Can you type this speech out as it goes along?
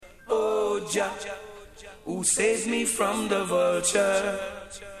Jah, who saves me from the vulture.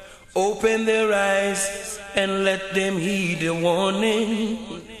 Open their eyes and let them heed the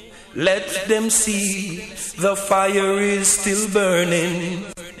warning. Let them see the fire is still burning.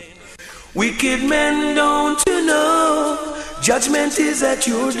 Wicked men don't you know judgment is at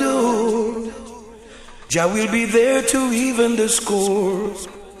your door. Jah will be there to even the score.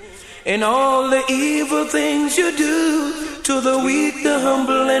 And all the evil things you do to the weak, the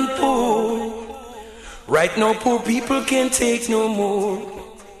humble and poor. Right now poor people can't take no more.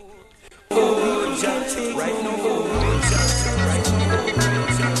 Poor people can't take right no more.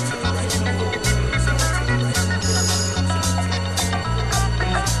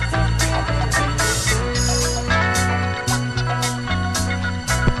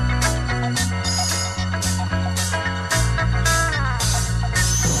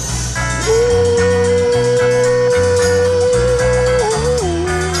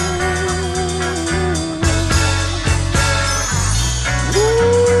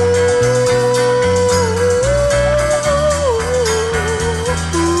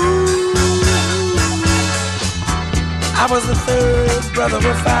 I was the third brother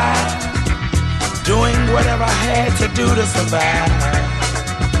of five, doing whatever I had to do to survive.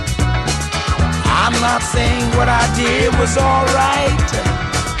 I'm not saying what I did was alright.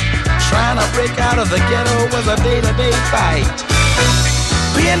 Trying to break out of the ghetto was a day-to-day fight.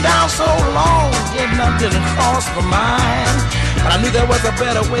 Being down so long, getting up didn't cross my mind. But I knew there was a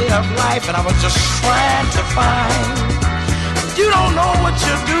better way of life, and I was just trying to find. You don't know what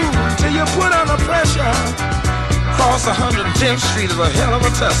you do till you put under pressure. Across 110th Street is a hell of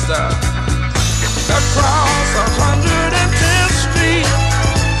a tester. Across 110th Street,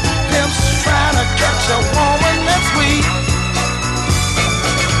 pimps trying to catch a woman that's weak.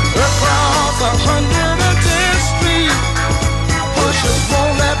 Across 110th Street, pushers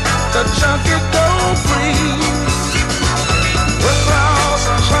won't let the junkie go free.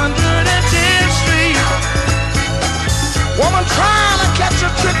 Across 110th Street, woman trying to catch a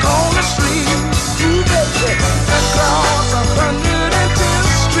trick on the street. You baby, across 110th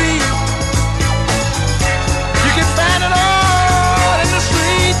Street, you can find it all in the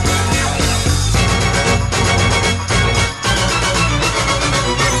street.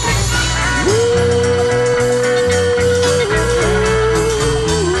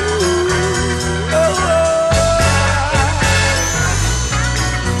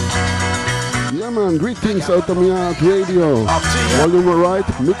 Yeah man, greetings out of me at radio. Volume right,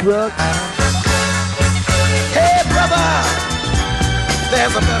 mic work.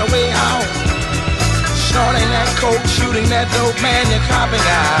 There's a better way out. Snorting that coke, shooting that dope, man, you're copping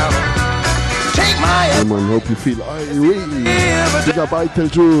out. Take my hand. Man, hope you feel irate. Big up Itel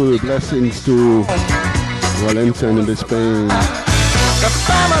Jewel, blessings to Valencia and in Spain. The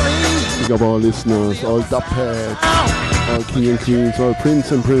family. Big up all listeners, all dubheads, all king and queens, all prince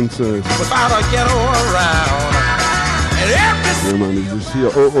and princess. Without a ghetto around. Yeah man, this is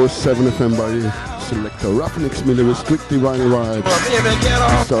here 007 FM by Selector Ruffneck, Smille with strict divine vibes.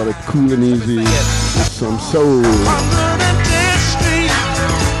 We started cool and easy with some soul. 110th Street,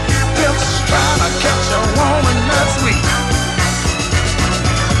 pimps trying to catch a woman that's weak.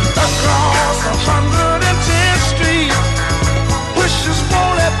 Across 110th Street, wishes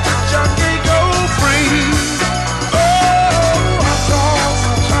won't let the junkie go free. Oh, across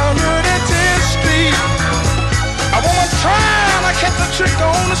 110th Street, a woman trying to catch a trick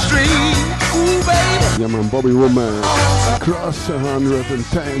on the street. Ooh, baby. Yeah man, Bobby Woman, across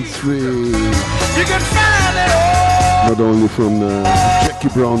 110th Street. You can find it all. Not only from the Jackie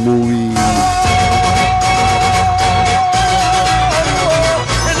Brown movie. In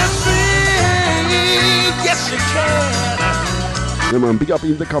the street, yes you can. Yeah man, big up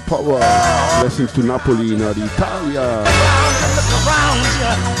in the Capower. Blessings to Napoli in Italia. Around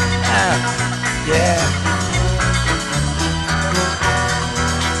you. Yeah.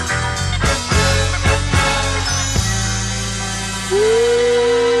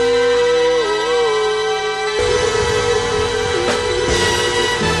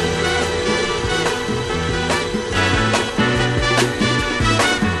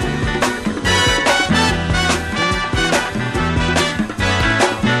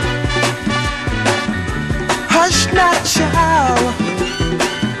 Hush now, child,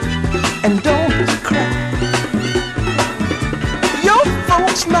 and don't cry. Your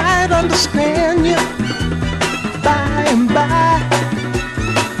folks might understand you by and by.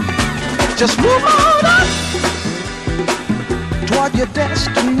 Just move on up toward your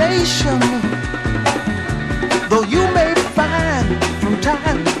destination. Though you may find from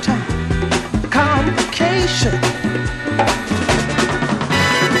time to time complication.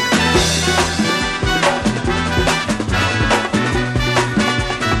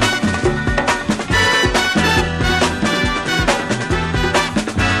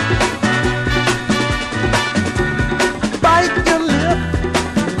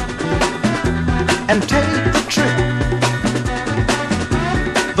 and take the trip.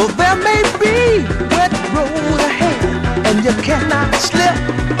 Though there may be wet road ahead and you cannot slip,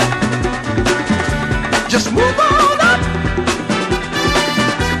 just move on up.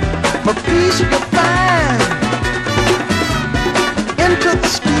 For peace you'll find into the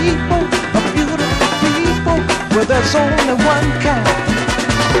steeple of beautiful people where there's only one kind.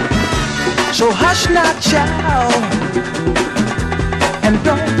 So hush now, child, and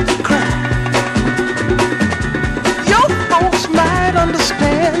don't cry. Your folks might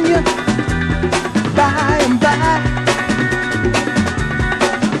understand you by and by.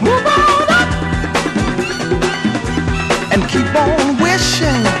 Move on up and keep on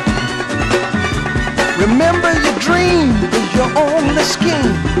wishing. Remember your dream is your only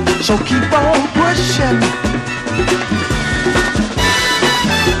scheme, so keep on pushing.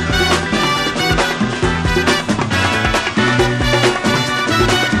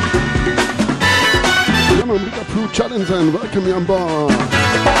 Big up Fruit Challenge and welcome you on board.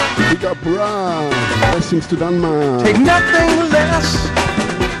 Big up Ra. Blessings to Denmark. Take nothing less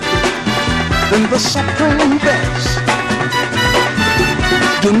than the supreme best.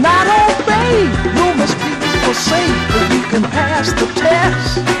 Do not obey, you must be forsake, but you can pass the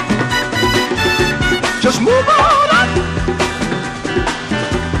test. Just move on up.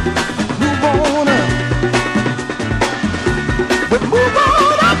 Move on up. But move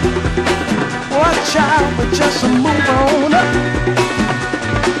on up. Watch out, but just move on up.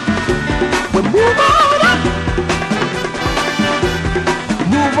 But move on up.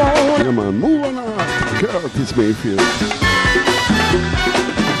 Move on. Yeah man, move on up. Curtis Mayfield.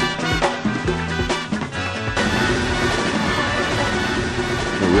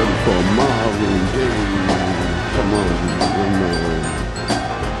 Ready for Marvin Gaye. Come on, man.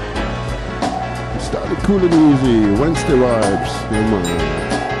 Started cool and easy. Wednesday vibes. Yeah man.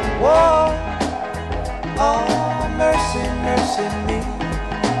 Whoa, oh, mercy, mercy me.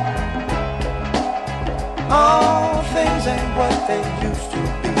 All things ain't what they used to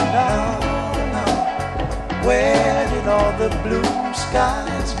be now. Where did all the blue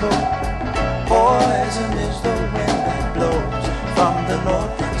skies go? Poison is the wind that blows from the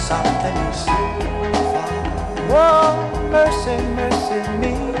north and south and east. Whoa, mercy, mercy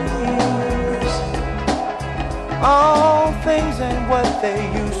me. All things ain't what they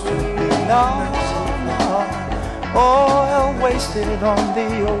used to be now. Oil wasted on the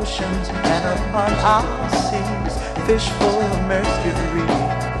oceans and upon our seas, fish full of mercury.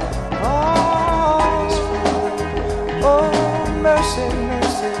 Oh, mercy,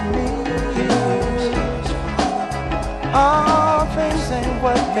 mercy me. All things ain't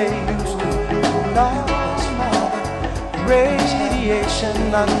what they used to be now. Radiation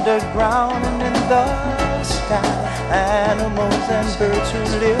underground and in the sky. Animals and birds who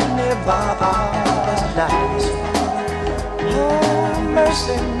live nearby are dying. Oh,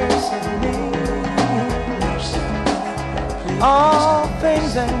 mercy, mercy me. All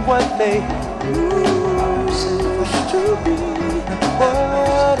things ain't what they used to be.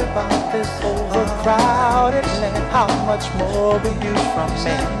 What about this overcrowded land? How much more will you from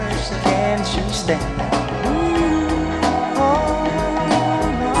me? Can't you stand that?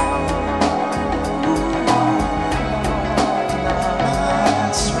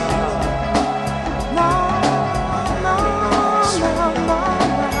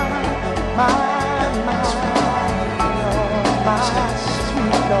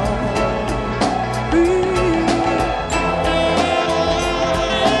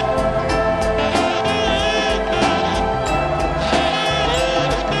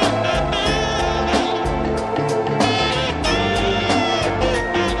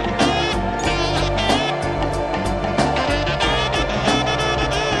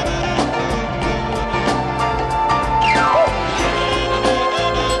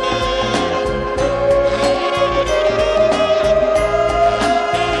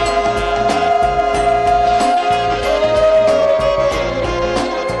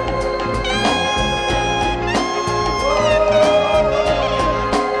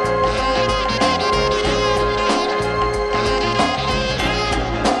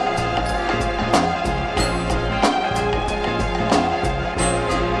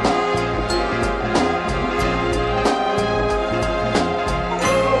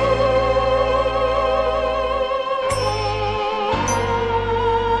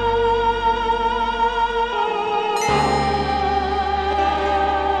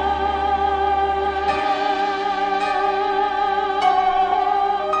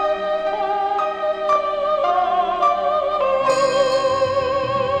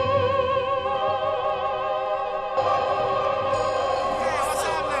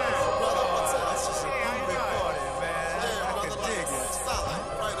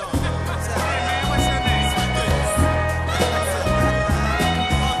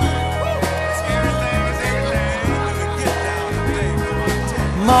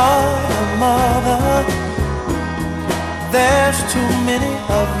 Mother, there's too many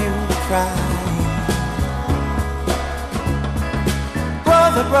of you crying.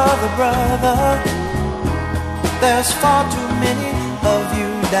 Brother, brother, there's far too many of you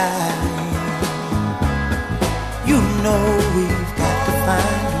dying. You know we've got to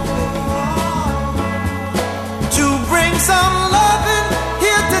find a way to bring some loving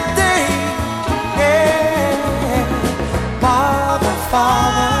here today. Yeah.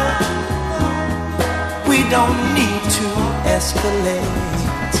 Father, we don't need to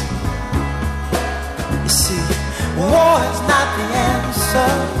escalate. You see, war is not the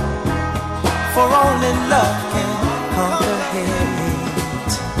answer, for only love can conquer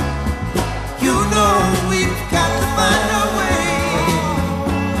hate. You know we've got to find a way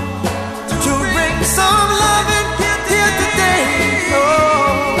to bring some loving here today.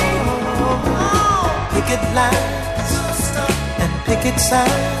 Oh, picket lines and picket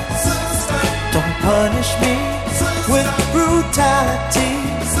signs, don't punish me with brutality.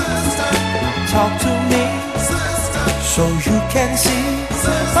 Talk to me so you can see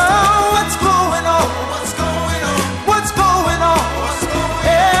what's going on. What's going on?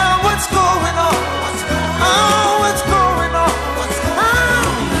 Yeah, what's going on? Oh, what's going on?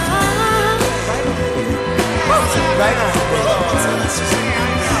 Right on.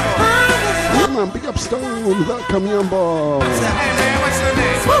 Yeah, man, big up Stone. Welcome, young boy. Hey, man, what's your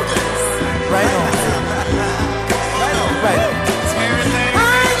name? Right on. Right on.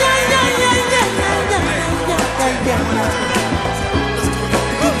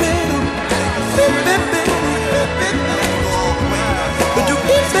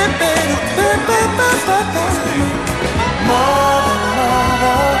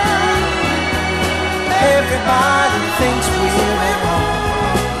 Mother, everybody thinks we're wrong.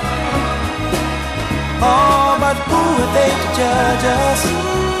 Oh, but who are they to judge us?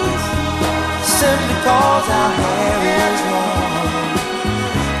 Simply cause our hair is long.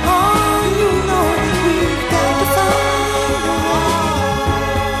 Oh, you know we've got to find a way.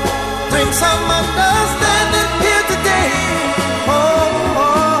 Bring some understanding here today.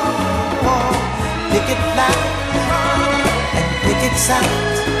 Picket line and picket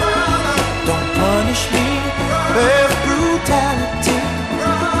signs, don't punish me with brutality.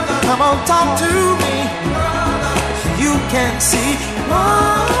 Come on, talk to me so you can see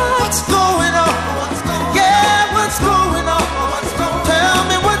what's going on. Yeah, what's going on? Tell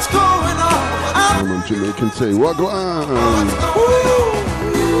me what's going on. I'm on Jamaican say, what go on?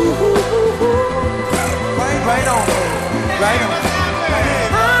 Right on, right on.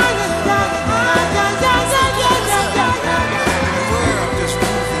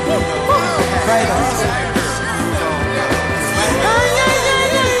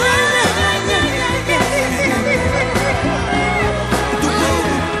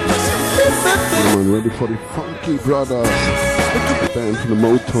 Man, ready for the Funky Brothers, band from the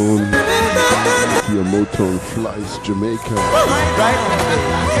Motown, your Motown Flies Jamaica.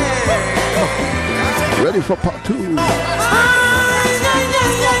 Ready for part 2.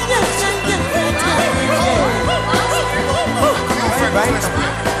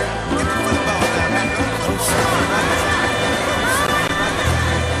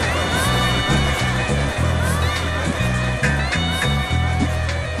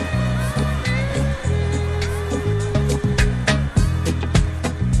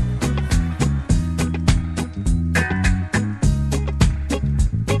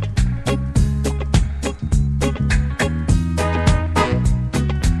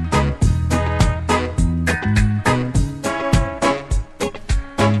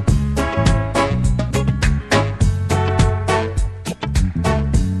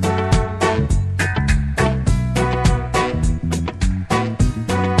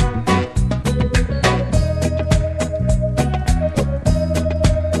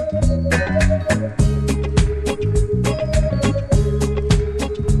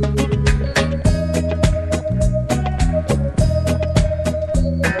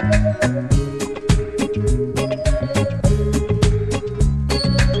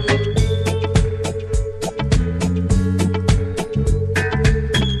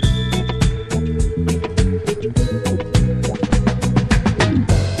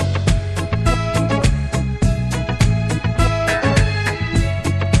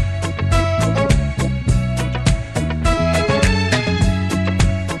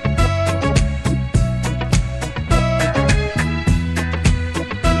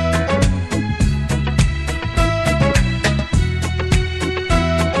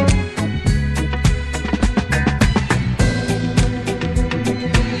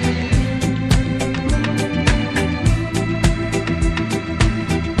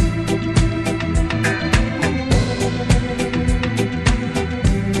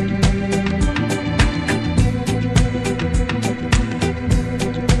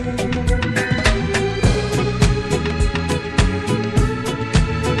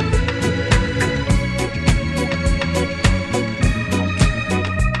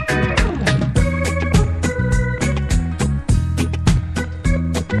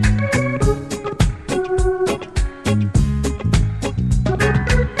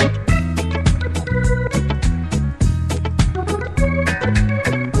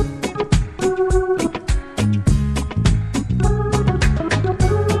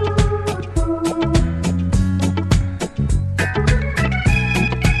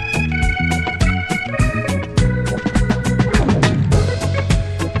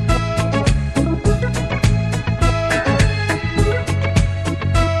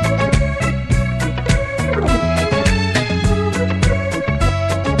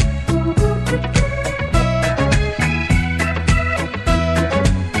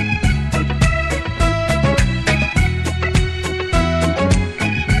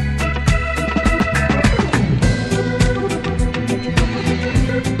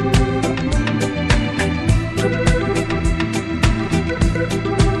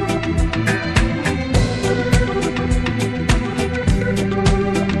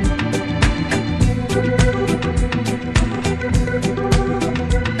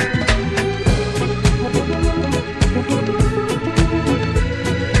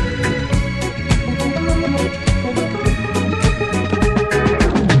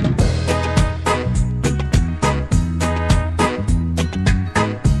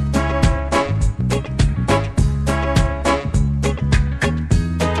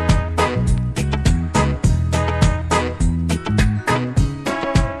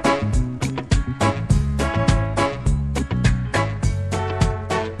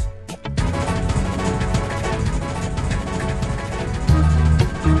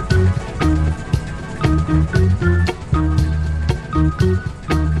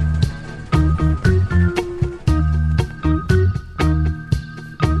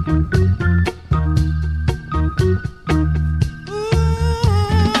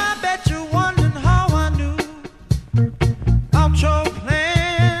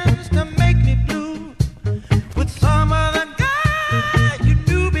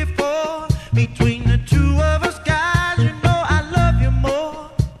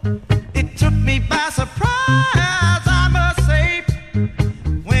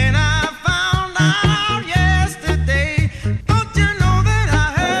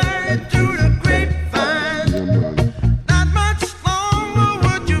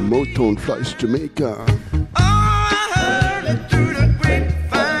 Motown flies Jamaica.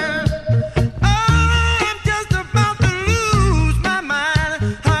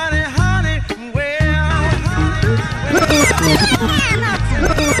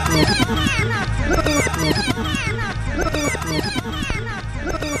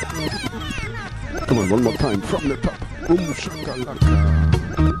 Come on, one more time from the top. Boom shakalaka.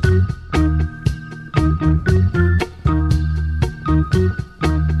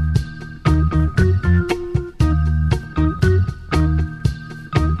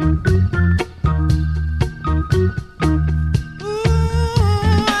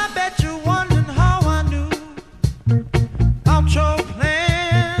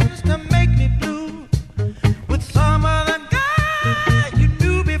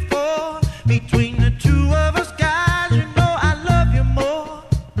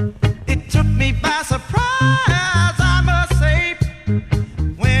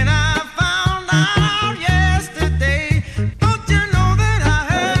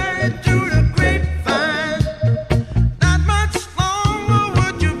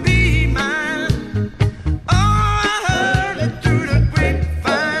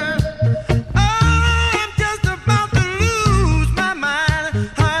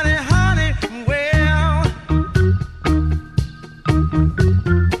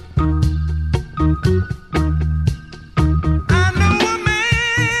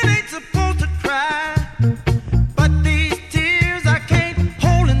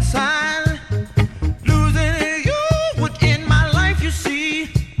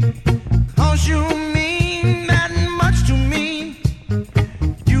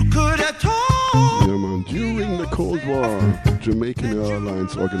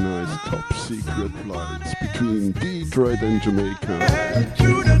 Organized top secret flights between Detroit and Jamaica.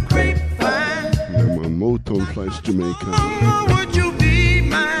 Yeah, man, Motown flies Jamaica. Oh, would you be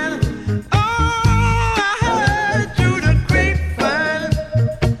mine? Oh, I heard through the grapevine,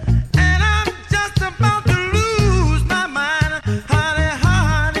 and I'm just about to lose my mind, honey,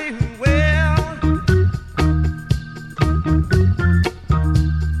 honey, well.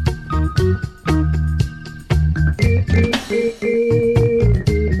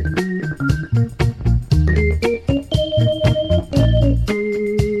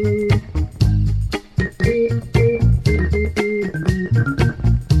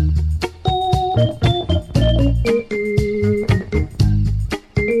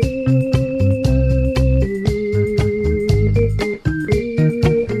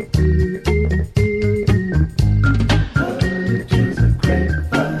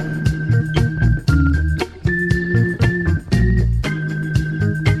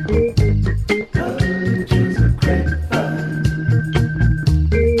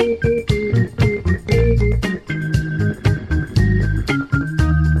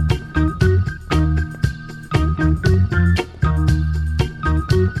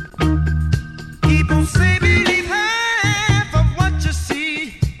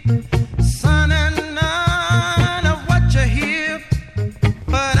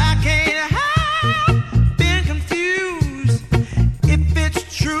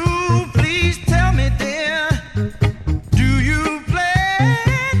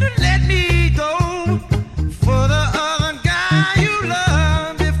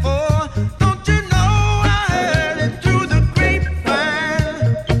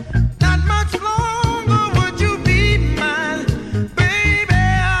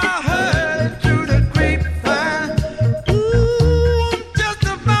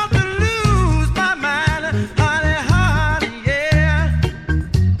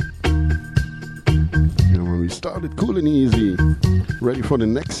 For the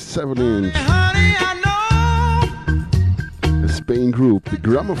next 7-inch, the Spain group, the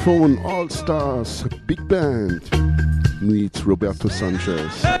Gramophone All-Stars Big Band, meets Roberto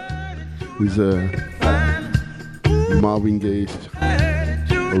Sanchez with a Marvin Gaye,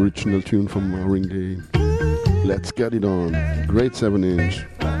 original tune from Marvin Gaye. Let's get it on. Great 7-inch.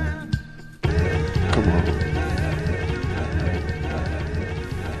 Come on.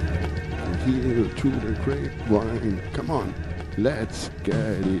 Here to the grapevine. Come on. Let's get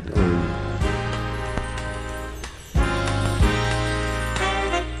it on.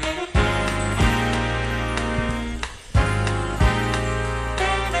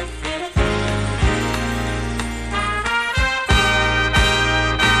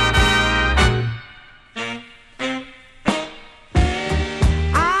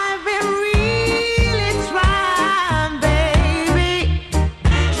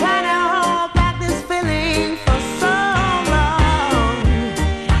 Trying to hold back this feeling for so long.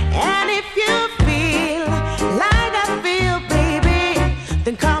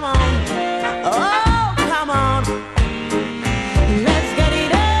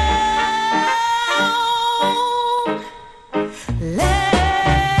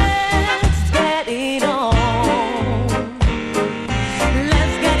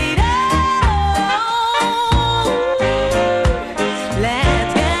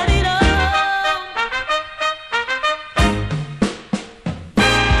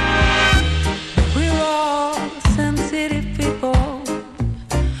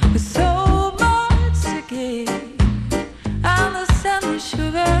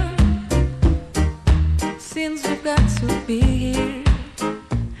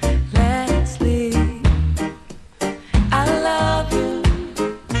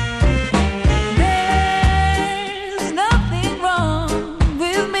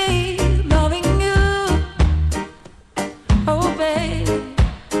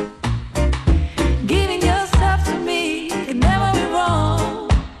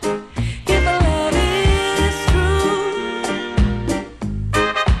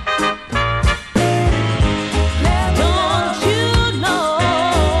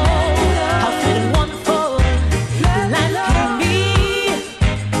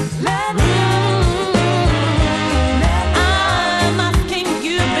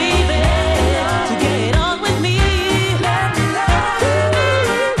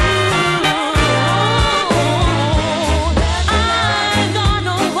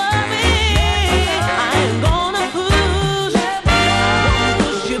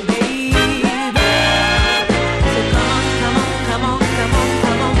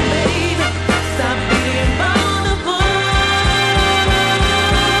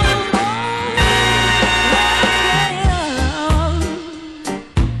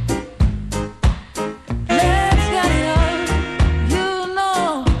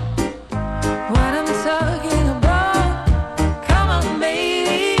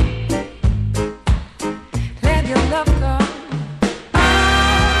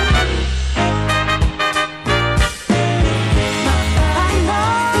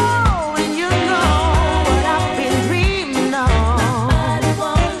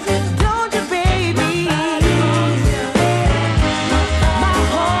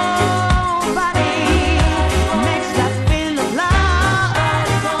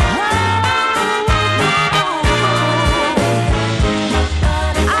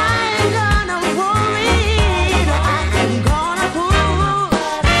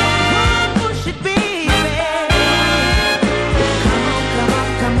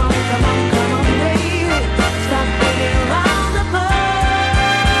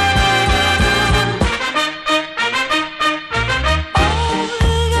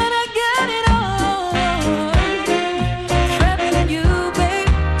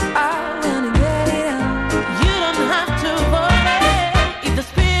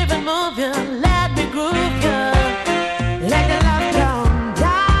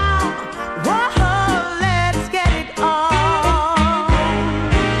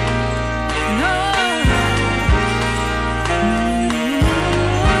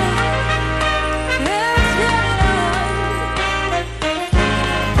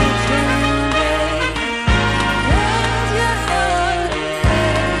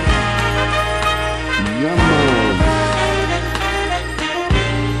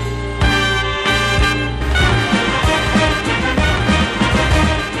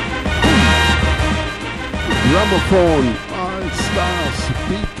 Gramophone, All Stars,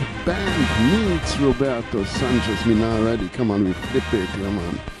 Big Band meets Roberto Sanchez. Me not ready. Come on, we flip it, yeah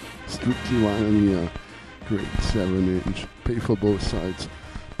man. Strictly Vinyl here. Great 7-inch. Pay for both sides.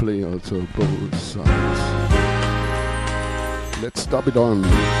 Play also both sides. Let's stop it on.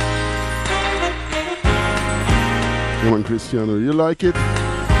 Come on, Cristiano. You like it?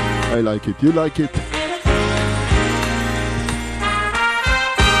 I like it. You like it?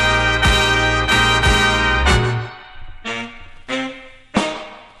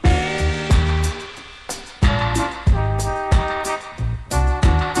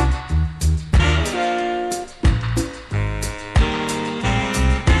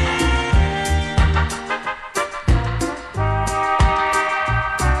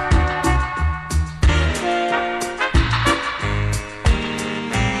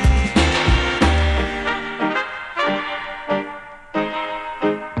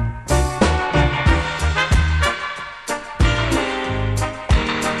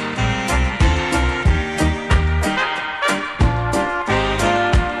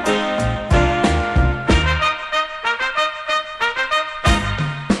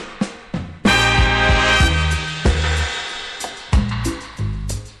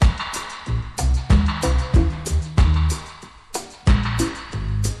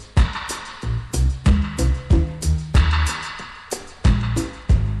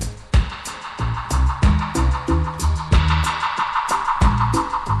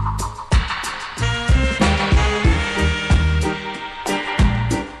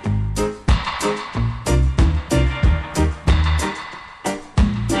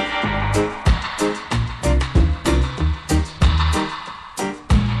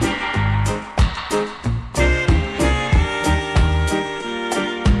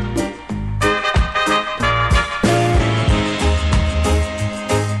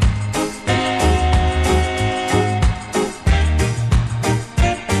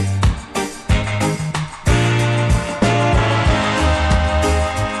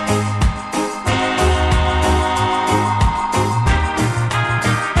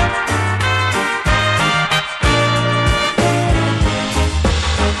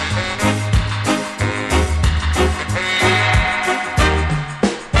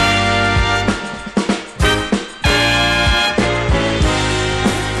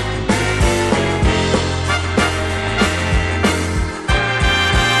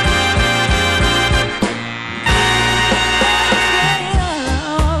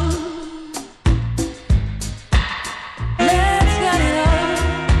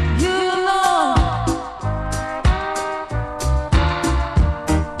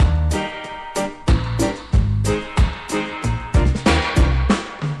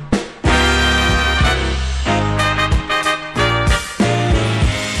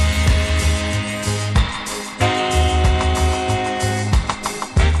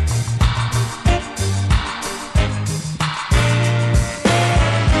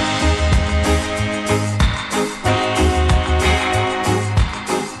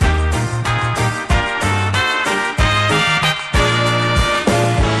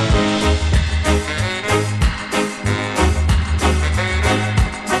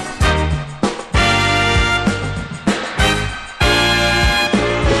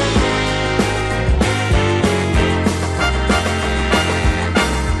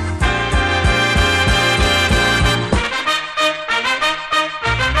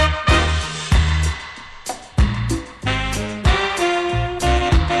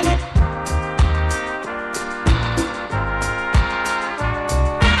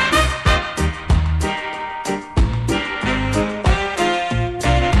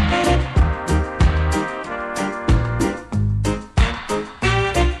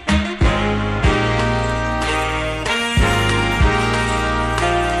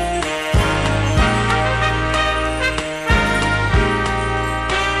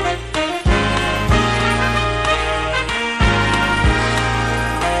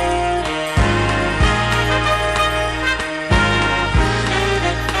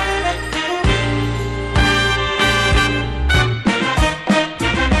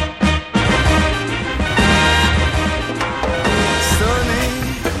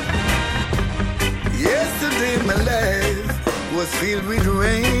 filled with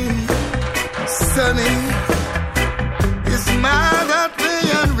rain. Sunny, you smile that way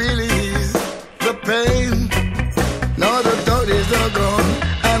and release the pain. Now the daughters are gone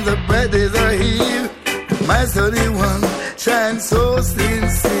and the brothers are here. My sunny one shines so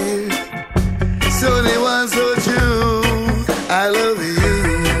sincere, sunny one so true. I love you.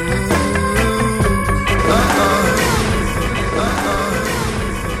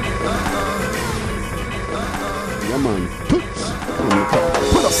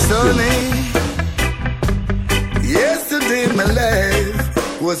 Sunny. Yesterday my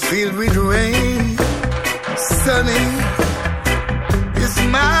life was filled with rain. Sunny. You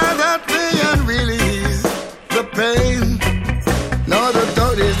smile that way and release the pain. Now the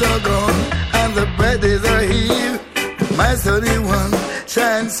thought is all gone and the breath is all here. My sunny one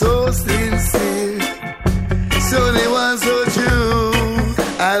shines so sincere. Sunny one so true.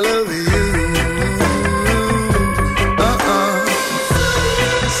 I love you.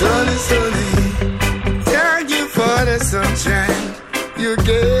 Sunny, sunny. Thank you for the sunshine you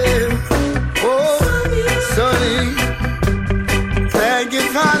gave. Oh, sunny. Thank you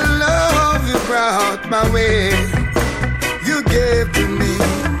for the love you brought my way. You gave to me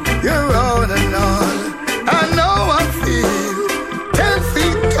your all and all. I know I feel 10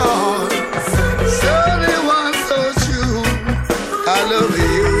 feet tall. Sunny one so true. I love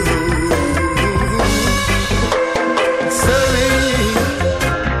you. Sunny.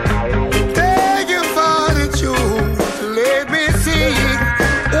 Thank you for the truth. Let me see.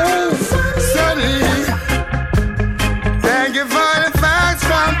 Oh, sunny. Thank you for the facts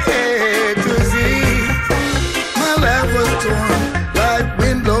from A to Z. My life was torn like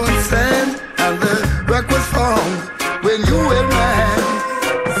wind-blown sand, and the rock was formed when you were my hand.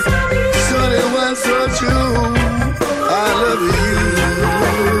 Sunny one so true. I love you.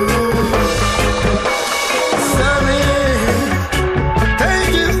 Sunny.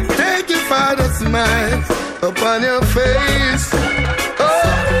 Thank you for the smile upon your face. Oh,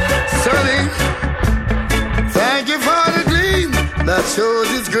 sunny. Thank you for the gleam that shows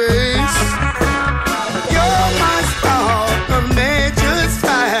its grace. You're my star of nature's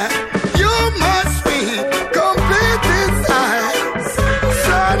fire. You're my sweet, complete desire.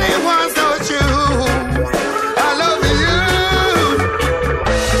 Sunny one so true. I love you.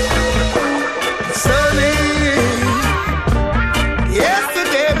 Sunny.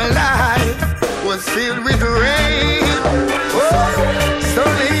 Yesterday my life was filled with rain. Oh,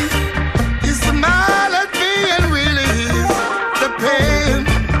 sunny. You smile at me and release the pain.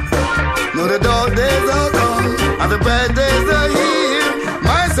 No, the dark days are gone and the bright days are here.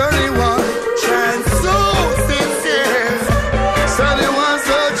 My sunny one shines so sincere. Sunny one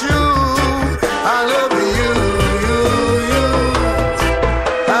so true. I love you.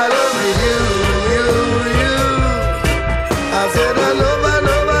 I love you. I said I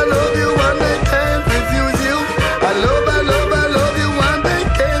love you one day can't refuse you. I love you one day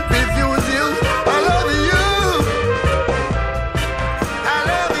can't refuse you. I love you. I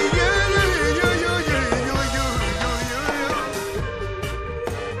love you.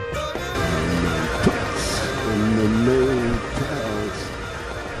 In the main clouds.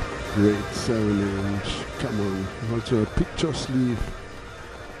 Great 7-inch. Come on. Also a picture sleeve.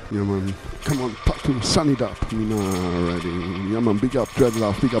 Yeah, man. Come on, talk to me. Sun it up. Me nah ready. Yeah, man. Big up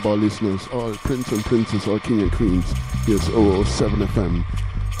Dreadlove. Big up our listeners. All prince and princess. All king and queens. Here's 007 FM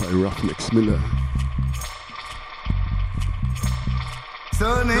by Ruffneck Smille.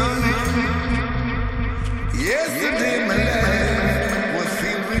 Sunny. Yesterday my life was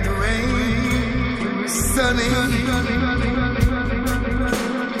filled with rain. Sunny.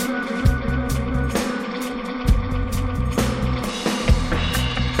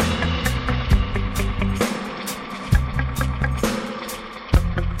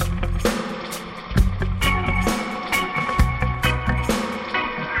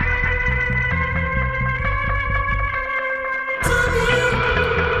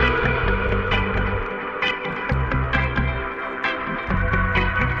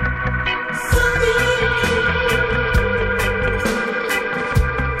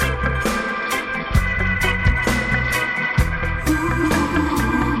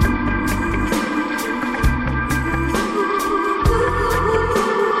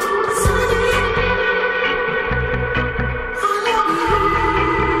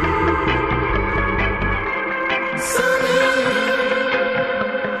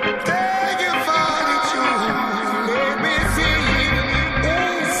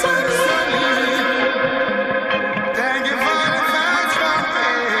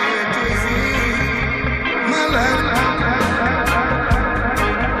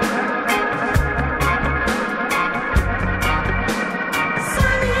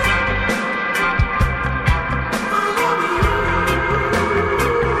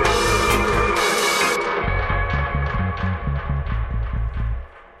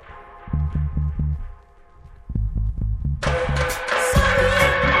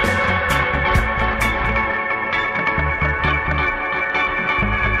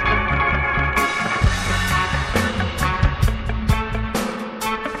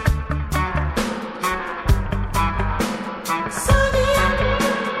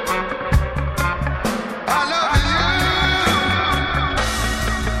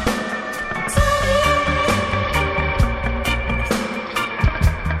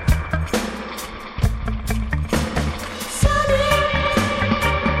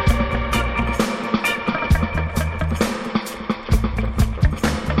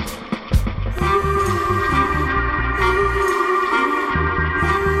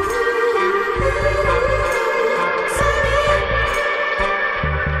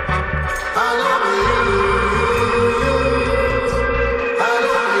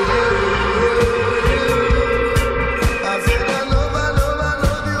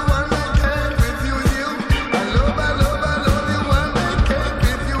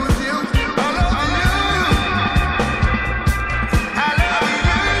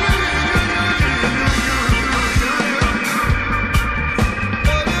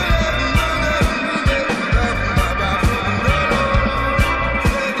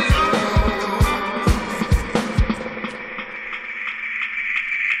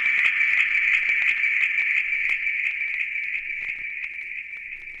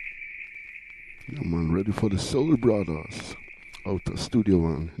 the Soul Brothers. Outta Studio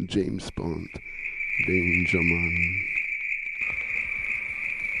One, James Bond, Danger Man.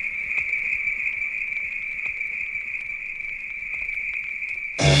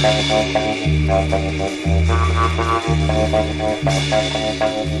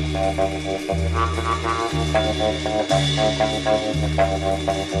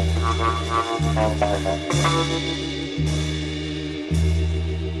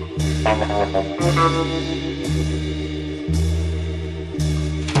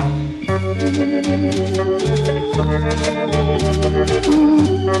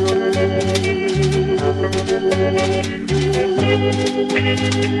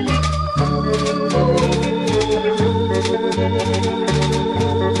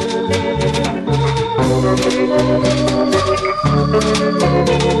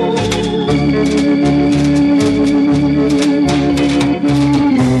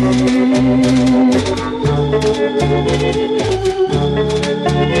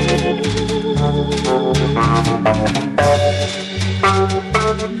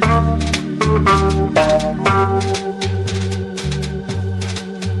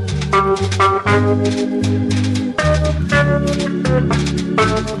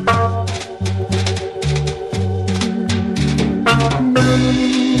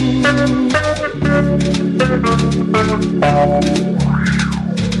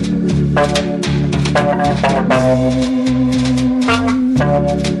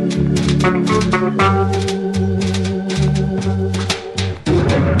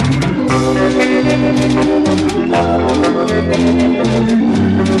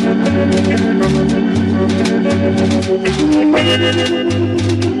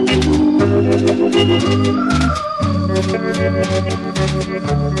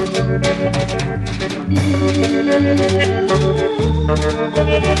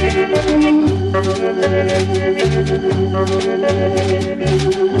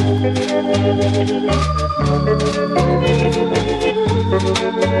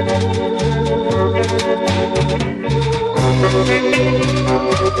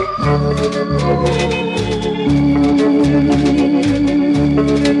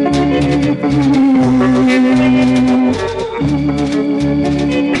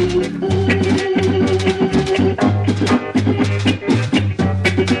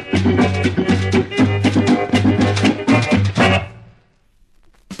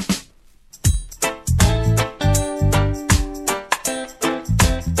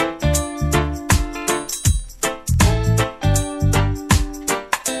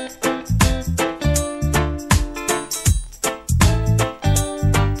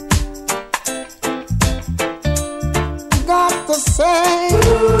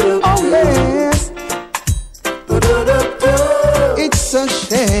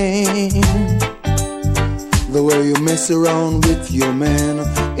 Around with your man,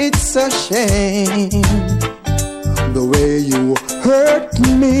 it's a shame. The way you hurt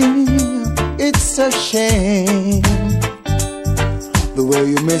me, it's a shame. The way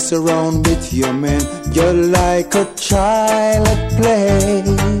you mess around with your man, you're like a child at play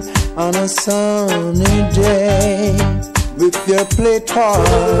on a sunny day with your play toy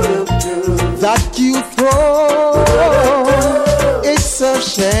that you throw. It's a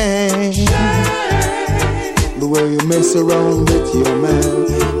shame. The way you mess around with your man,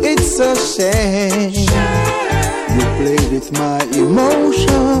 it's a shame. You play with my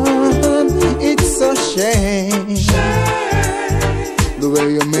emotion, it's a shame. The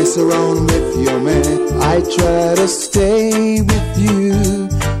way you mess around with your man, I try to stay with you,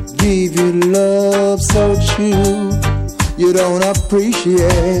 give you love so true. You don't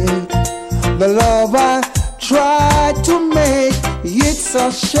appreciate the love I try to make, it's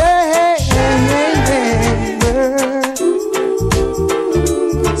a shame.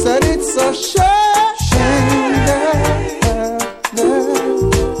 Said it's a shame,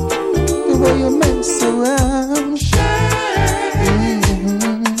 the way you mess around.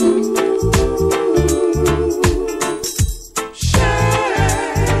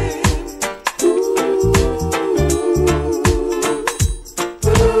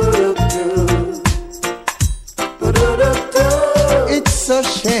 It's a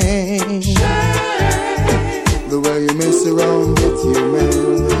shame. The way you mess around with your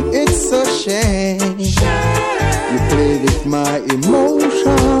man, it's a shame. You play with my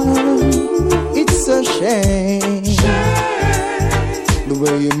emotion, it's a shame. The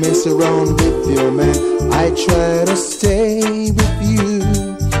way you mess around with your man, I try to stay with you,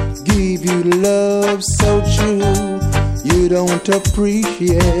 give you love so true. You don't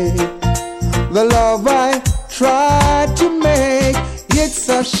appreciate the love I try to make, it's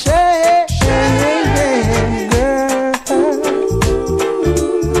a shame. shame, girl.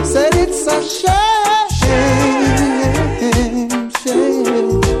 Said it's a shame, shame,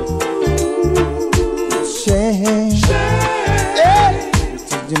 shame. Yeah.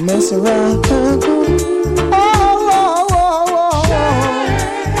 Did you mess around?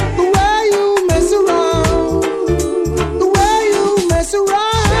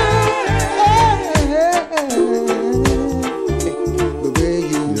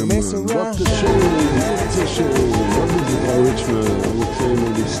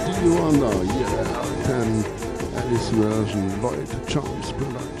 Version, Lloyd Chance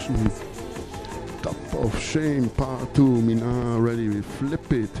production. Top of Shame Part 2. Mina ready, we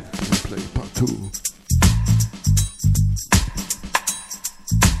flip it and play Part 2.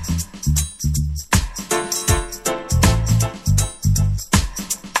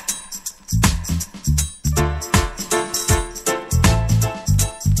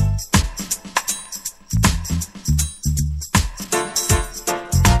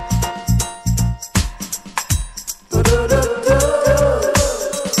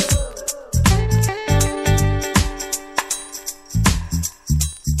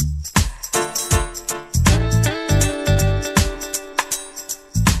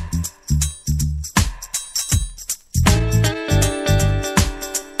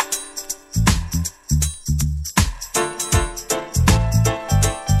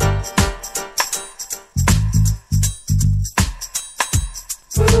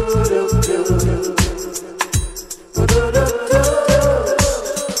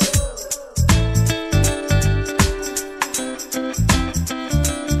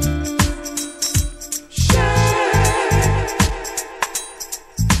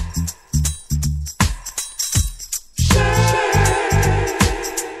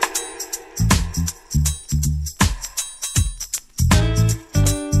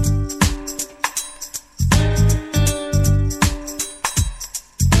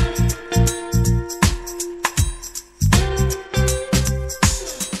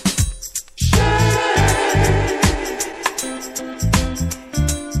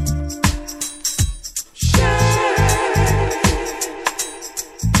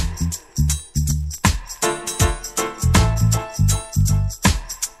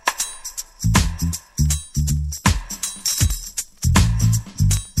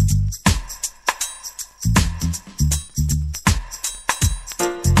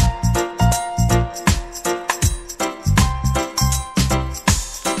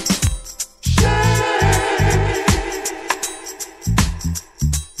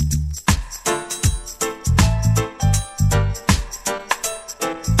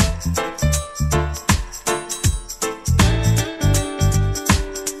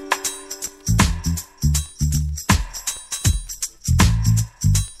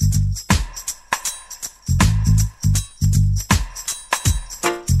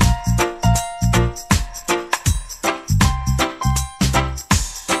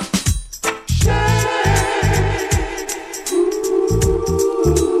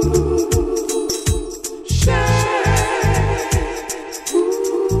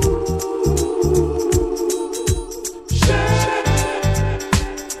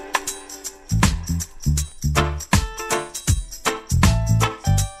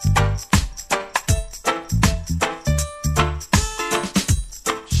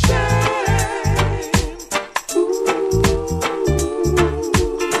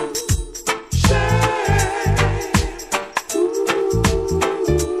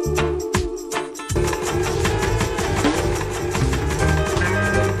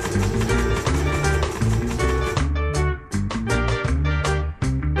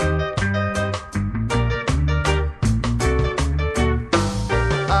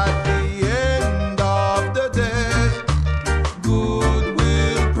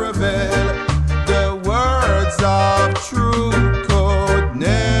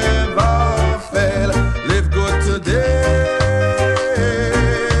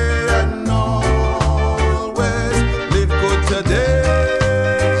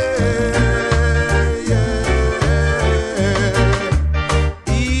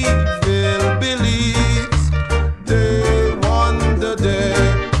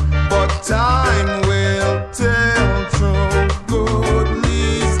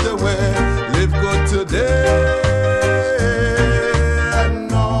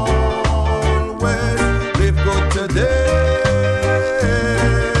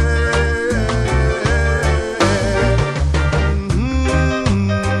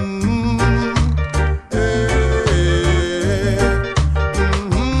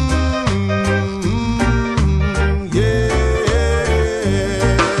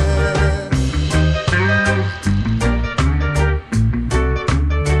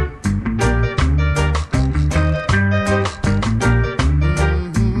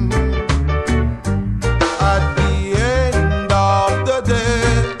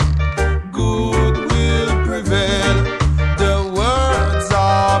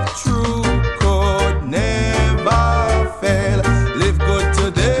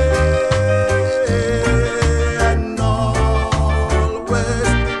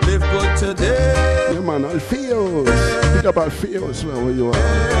 about fear as well where you are.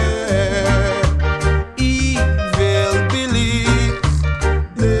 Evil believes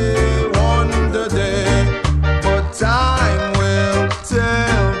they won the day, but time will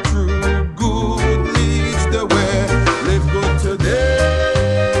tell. True good leads the way. Live good today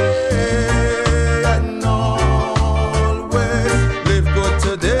and always. Live good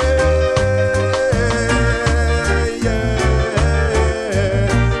today.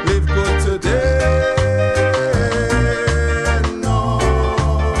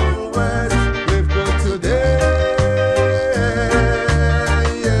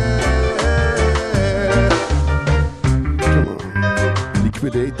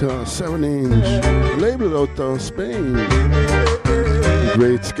 Liquidator 7-inch, label out of Spain.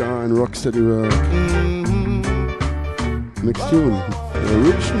 Great ska and rocksteady work. Next tune,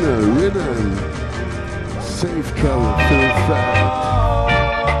 original rhythm, safe travel, full fat.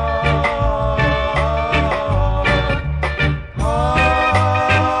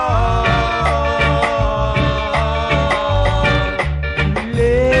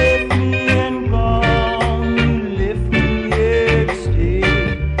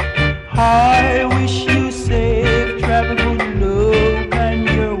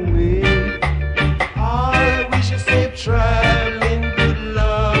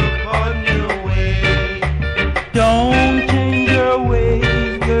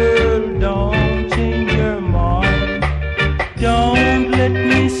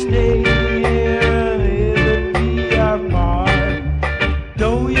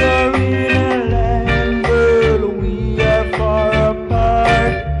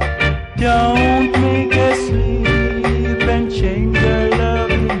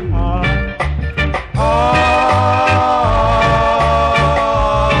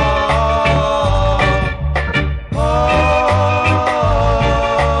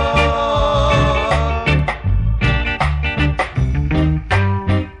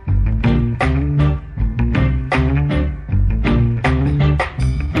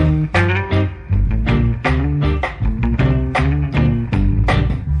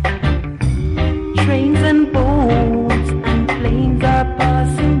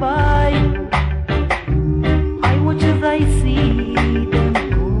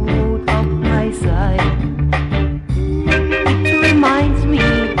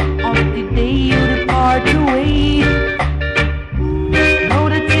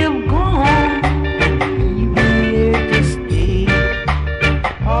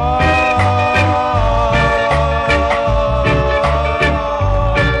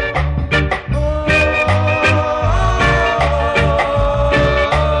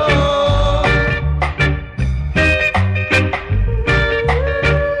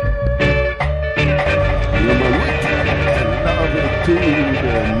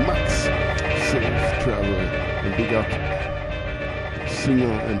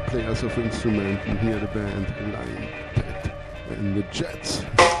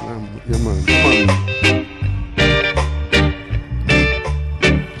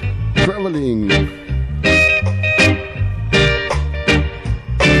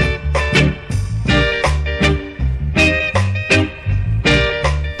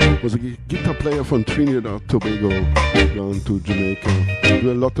 From Trinidad Tobago down to Jamaica. There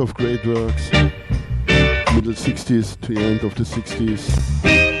were a lot of great works. Middle 60s to the end of the 60s.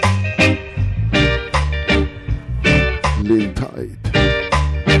 Lil Tide.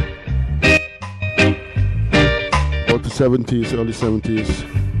 About the 70s, early 70s,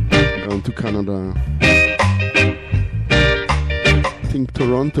 down to Canada. I think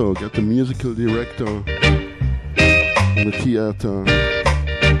Toronto got the musical director in the theater.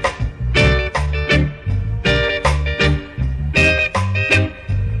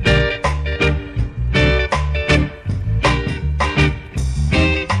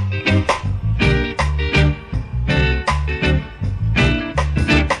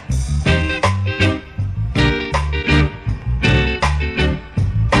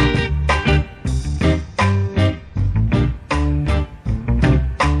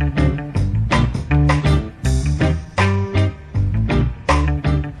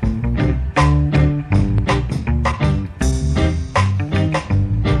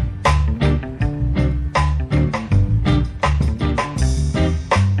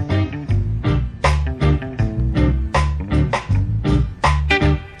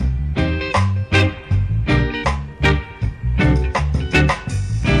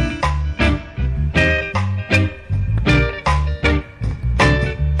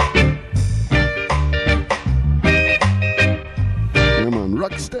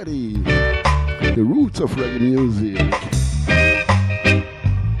 The roots of reggae music.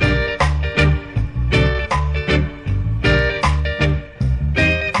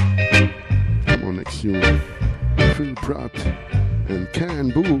 bless you. Phil Pratt and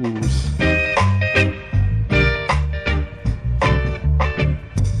Karen Booze.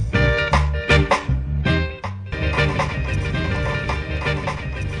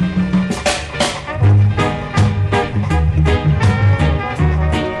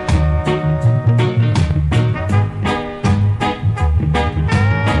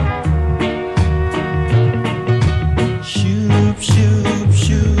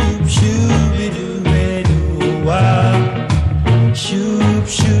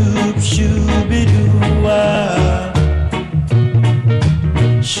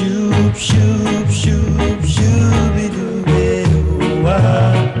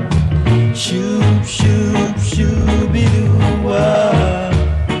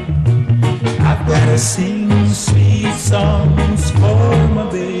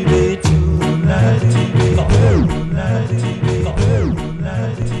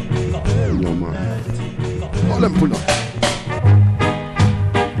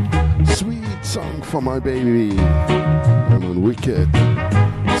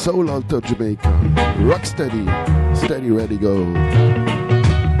 Outta, Jamaica, rock steady, steady, ready, go.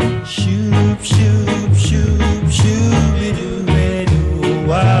 Shoop, shoop, shoop,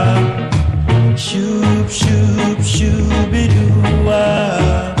 shooby-doo-be-doo-wah. Shoop, shoop,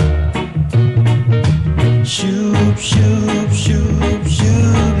 shooby-doo-wah. Shoop, shoop, shoop,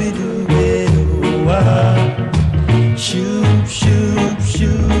 shooby-doo-be-doo-wah. Shoop, shoop,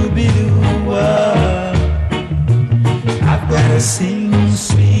 shooby-doo-wah. I've gotta sing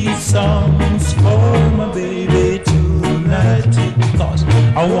sweet songs for my baby tonight, 'cause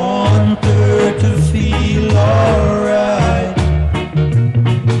I want her to feel alright.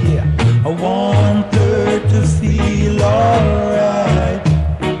 Yeah, I want her to feel alright.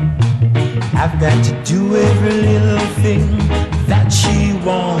 I've got to do every little thing that she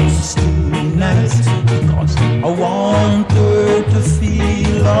wants tonight, 'cause I want her to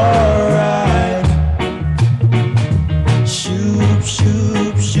feel alright. Shoop,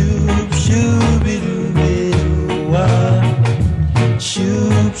 shoop, shoop, shooby-doo-be-doo-wah.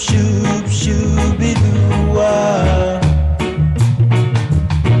 Shoop, shoop, shooby-doo-wah.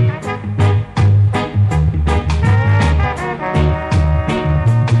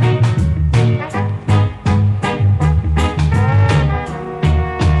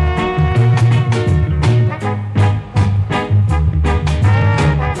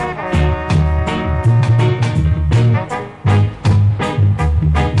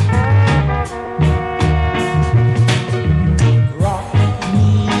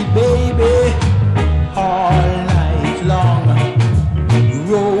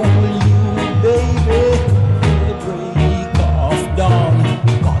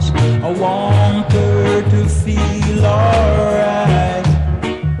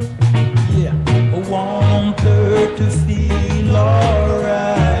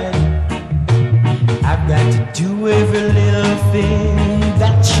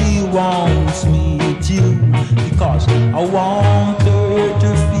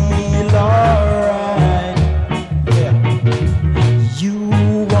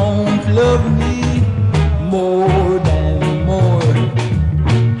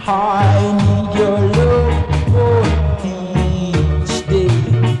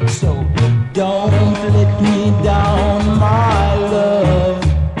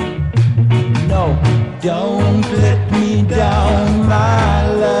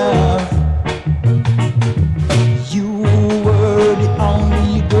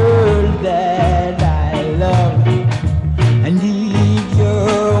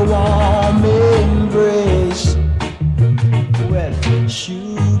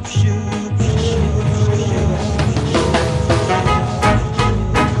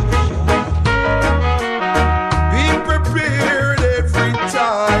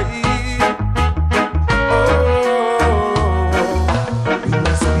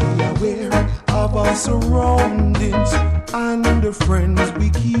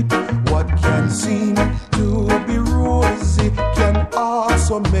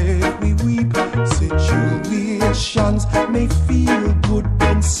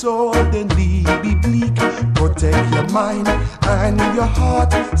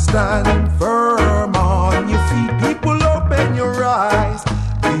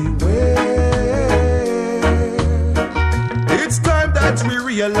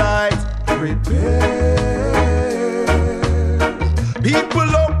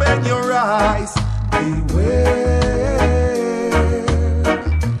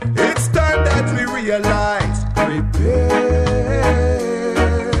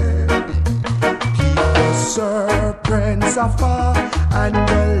 Serpents afar and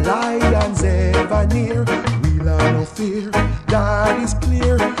the lions ever are near, we'll have no fear. That is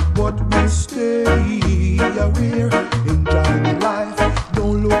clear, but we stay aware. Enjoy the life,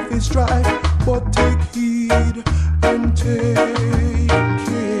 don't look for strife, but take heed and take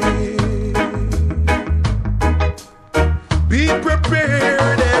care. Be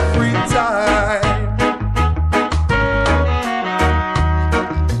prepared every time.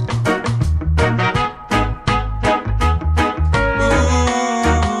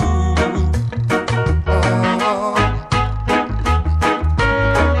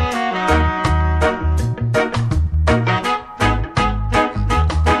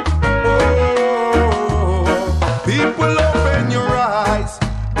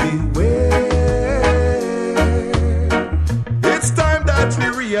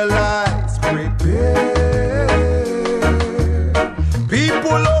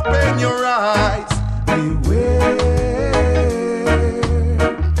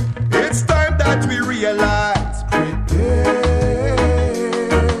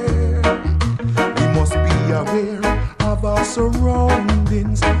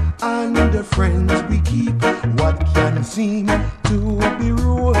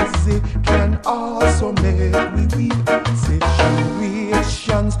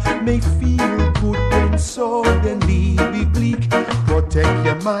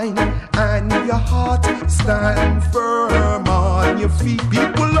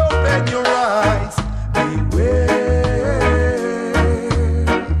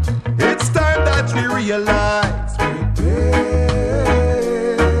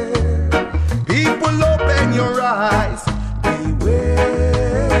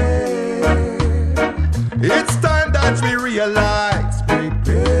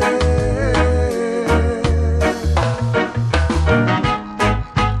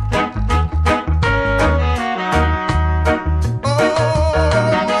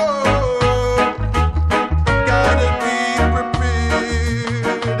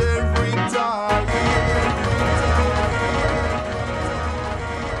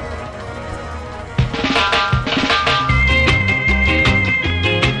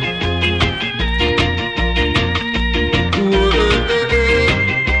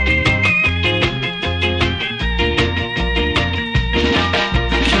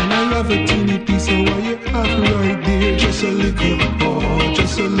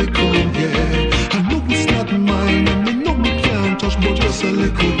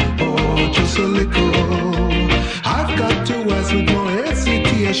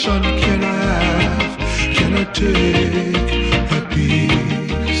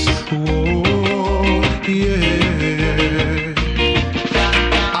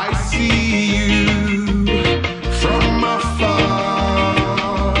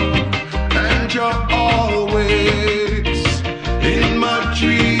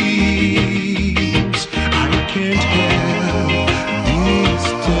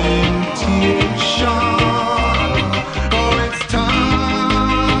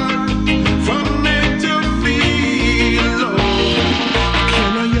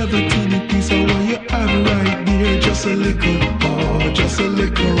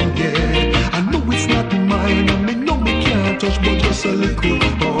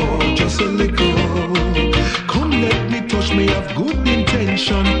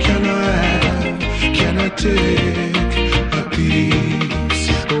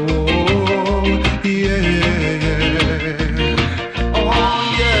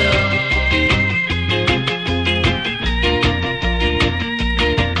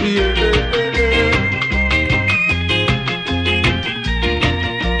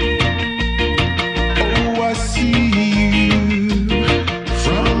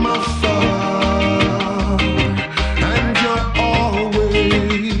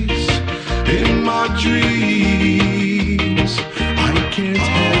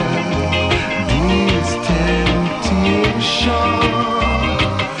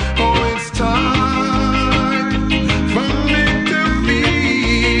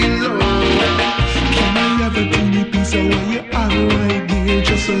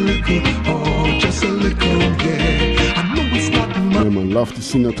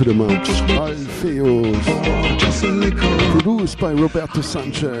 To the Mount, Alfeos, produced by Roberto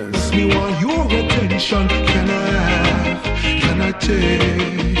Sanchez. Me want your attention. Can I have? Can I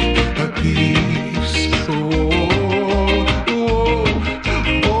take a piece? Oh,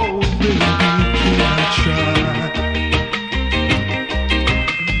 baby, can I try?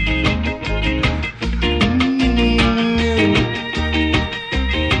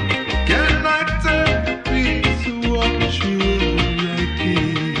 Can I take a piece of what you?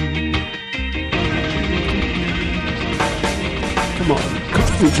 Come on,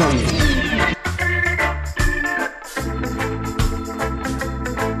 cut me tongue.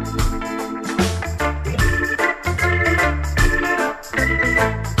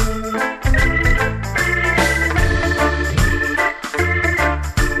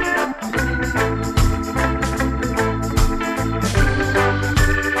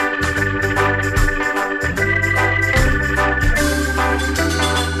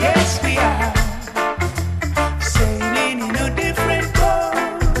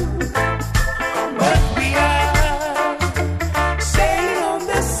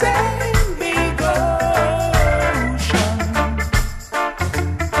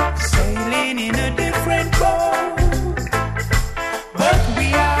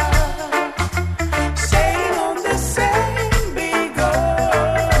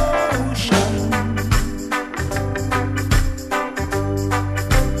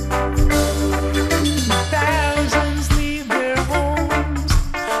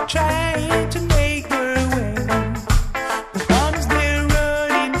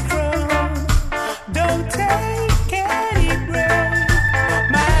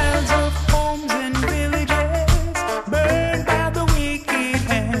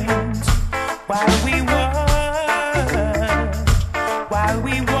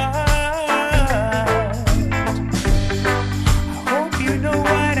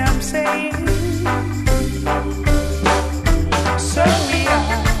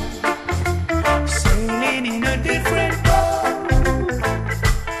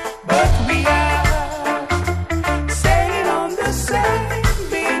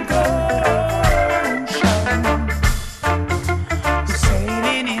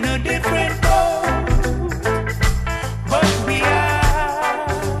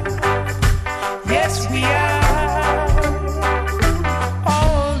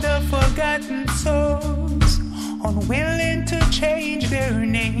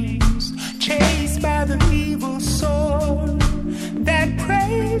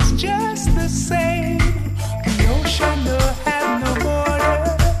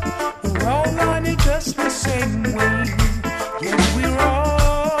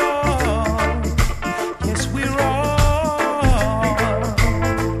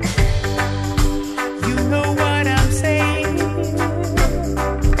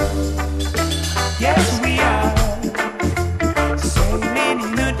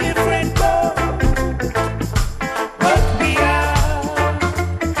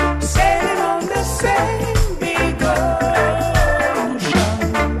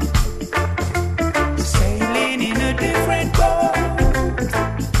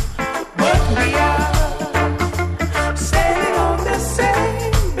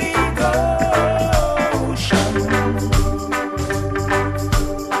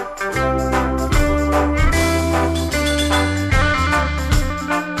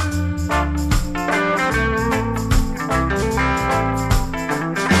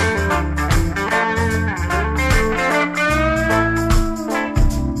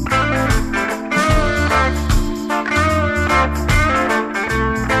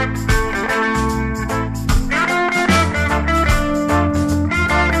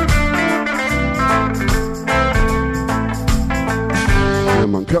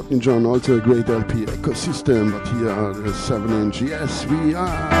 enjoying also a great LP ecosystem, but here are the 7-inch. Yes, we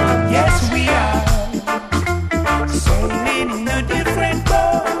are. Yes, we are. Sailing in a different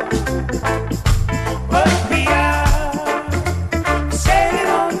boat. But we are sailing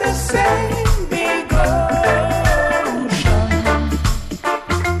on the same big ocean.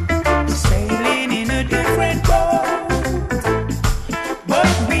 Sailing in a different boat. But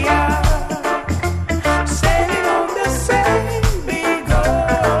we are sailing on the same big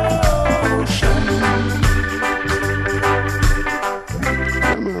ocean.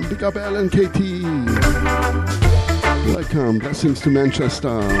 Come on, big up Alan KT. Welcome, blessings to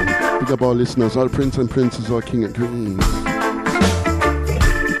Manchester. Big up all listeners, all prince and princess, all king and queens.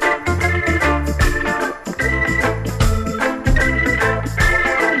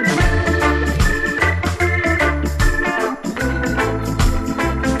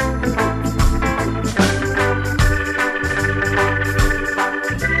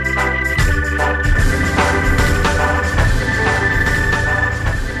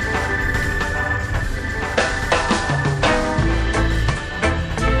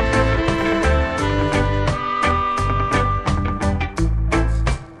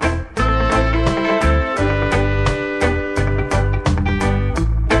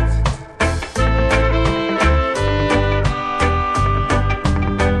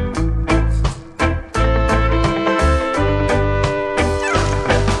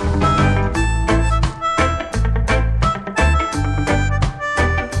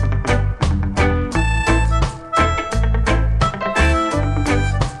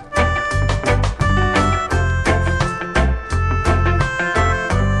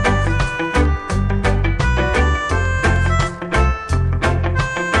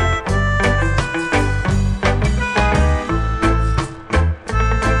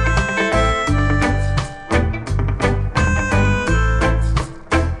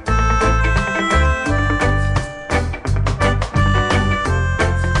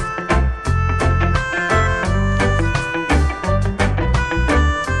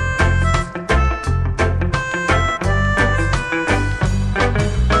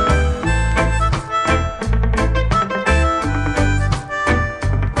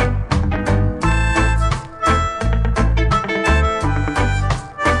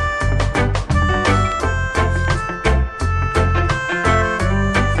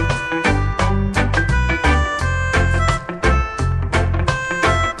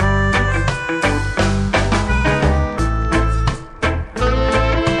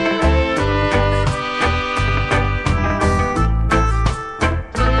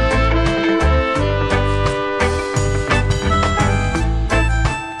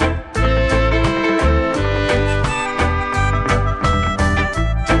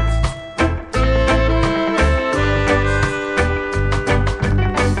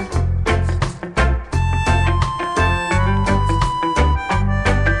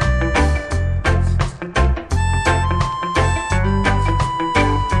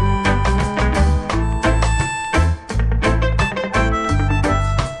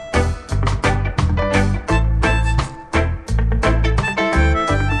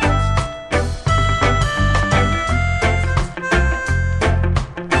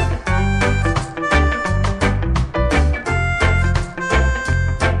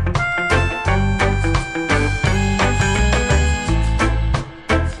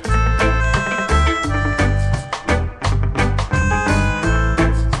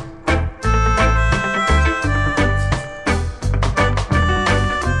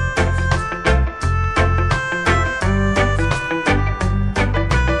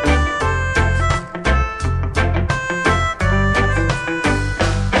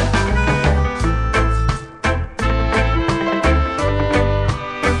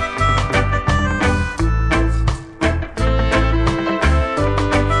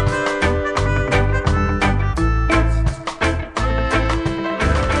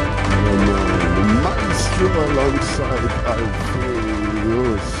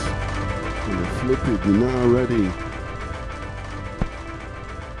 Flip it, you're now ready.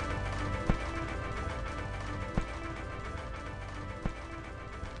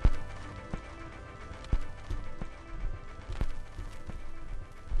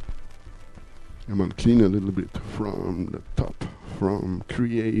 I'm gonna clean a little bit from the top, from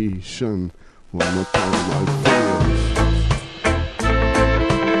creation. One more time, I feel.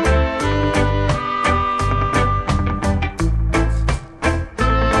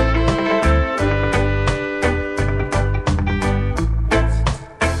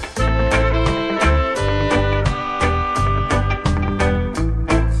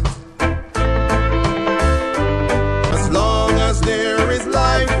 As long as there is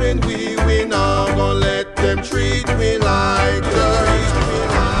life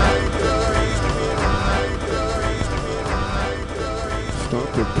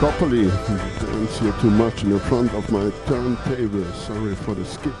properly. Dance here too much in the front of my turntable. Sorry for the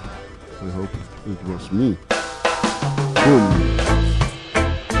skip. I hope it was me. Boom.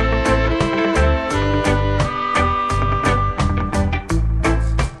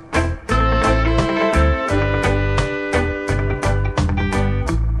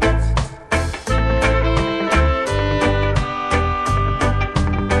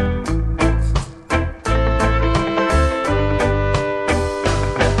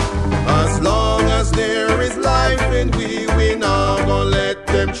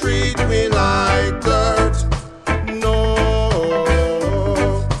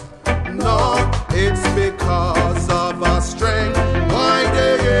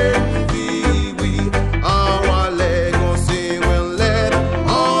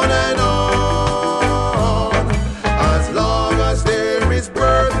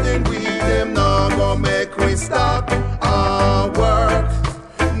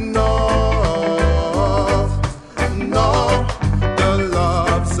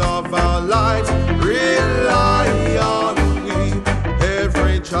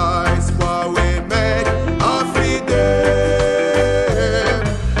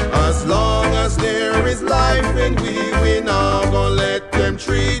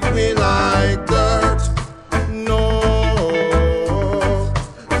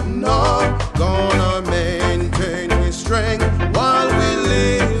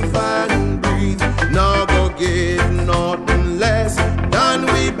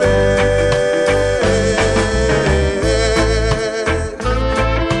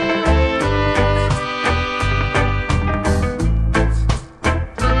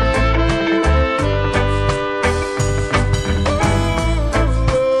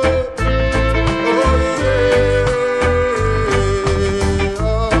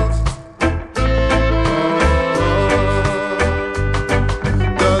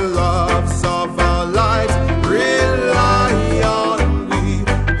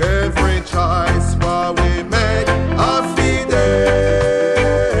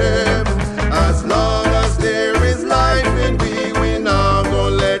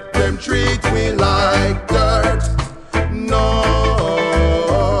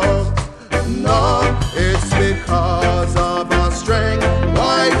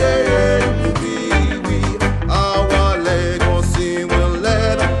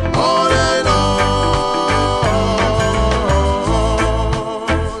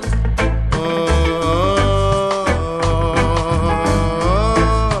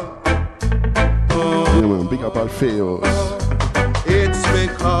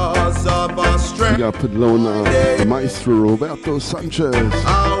 Sanchez.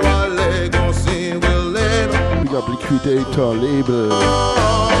 Big up Liquidator label.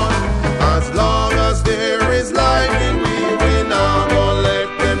 As long as there is life in we not gonna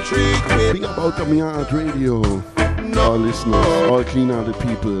let them treat me. Big up Outta Yard Radio. No, all listeners, all clean-hearted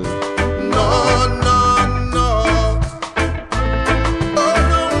people. No.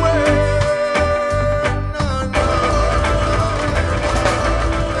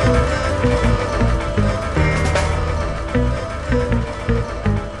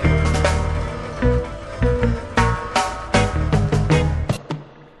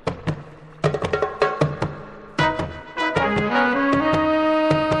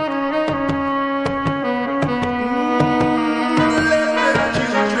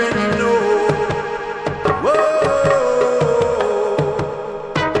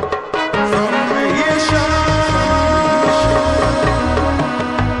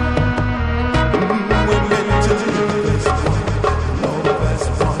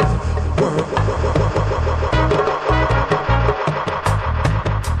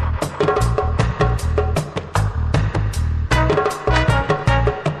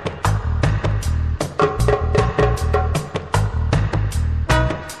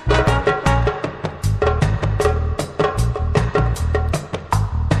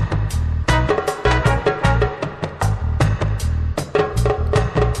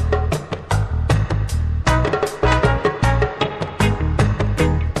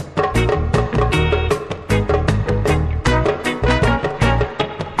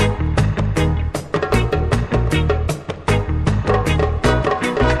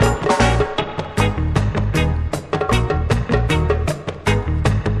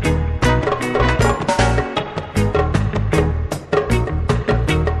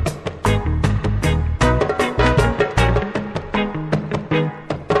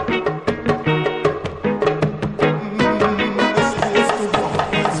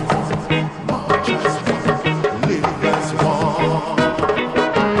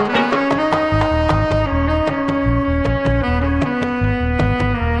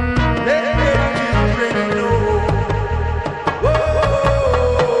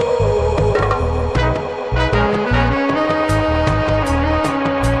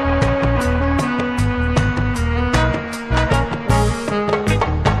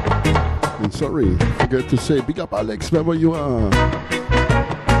 sorry. Forget to say, big up Alex, wherever you are.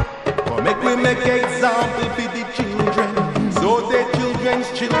 Make we make example for the children, so their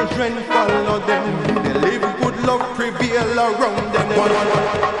children's children follow them. They live good love prevail around them.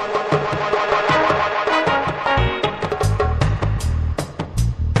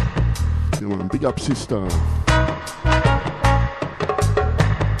 Come on, big up sister.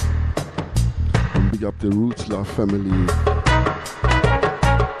 And big up the Roots Love family.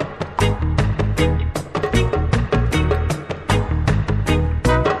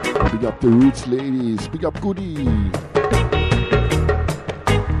 Big up the Roots ladies. Big up Goody.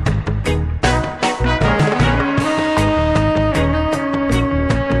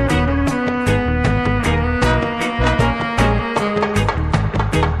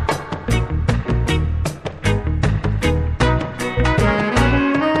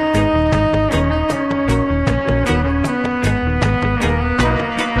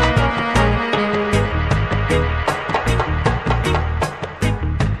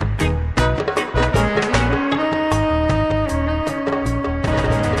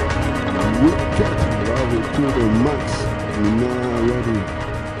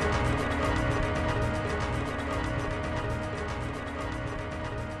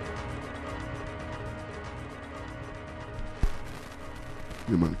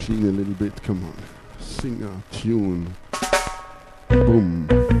 Clean a little bit, come on. Sing a tune. Boom.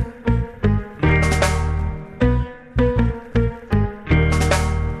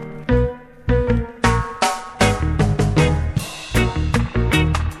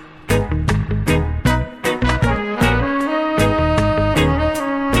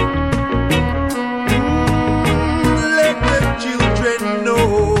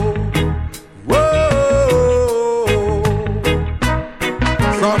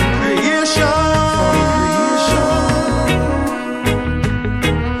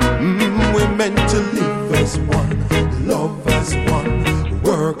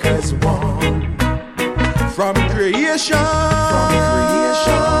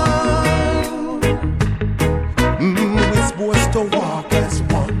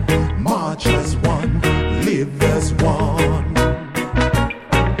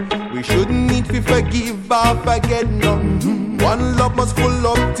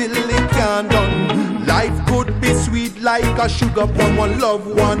 A sugar plum, one love,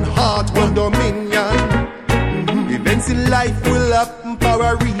 one heart, one dominion. Events in life will happen for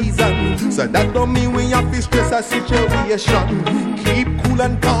a reason, so that don't mean we have to stress a situation. Keep cool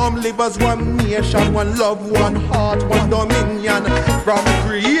and calm, live as one nation. One love, one heart, one dominion. From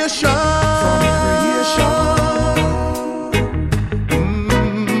creation,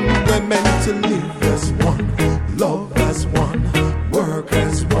 we're meant to live as one, love as one, work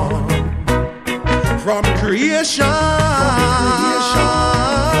as one. From creation,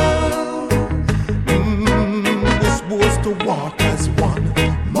 we're supposed to walk as one,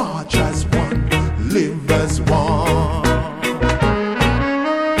 march as one, live as one.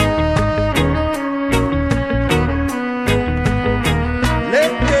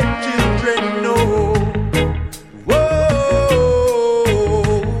 Let the children know.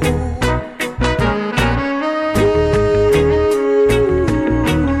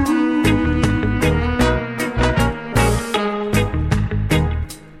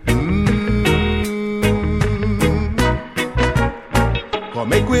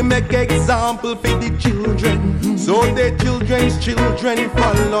 Make example for the children, so their children's children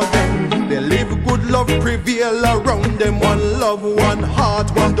follow them. They live good love prevail around them. One love, one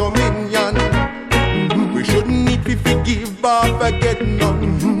heart, one dominion. We shouldn't need to forgive or forget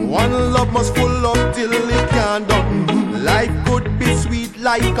none. One love must full up till it can't done. Life could be sweet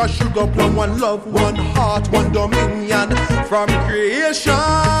like a sugar plum. One love, one heart, one dominion. From creation,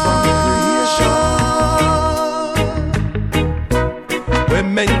 we're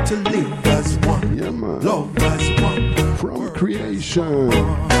meant to live as one, yeah, man. Love as one. From creation.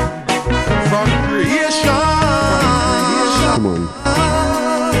 From creation. Come on.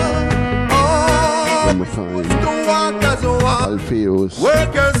 One more time. Alpheus.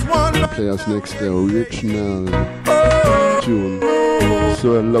 Work as one. Play us next the original tune.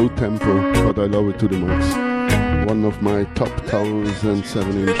 So a low tempo, but I love it to the max. One of my top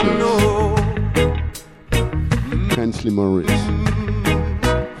 1007 inches. Hensley Morris.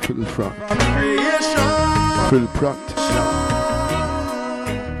 Phil Pratt. Phil Pratt.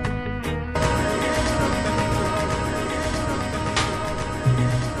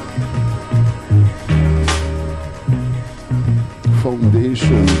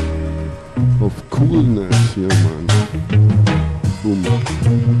 Foundation of coolness here, man. Boom.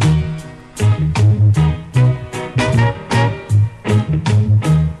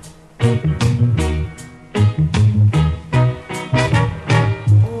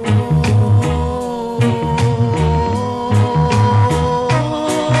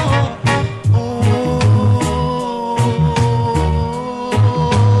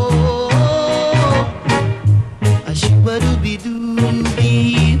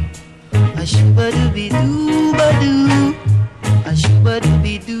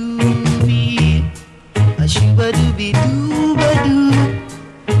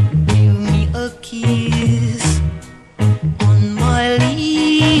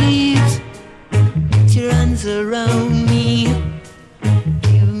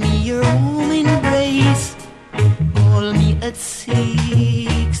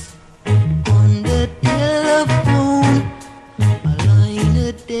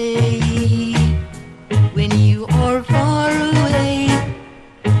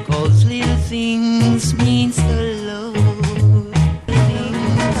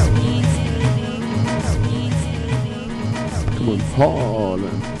 Hall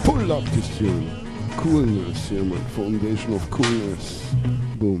and pull up this tune. Coolness, yeah man, foundation of coolness.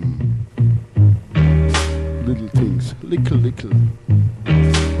 Boom. Little things, little,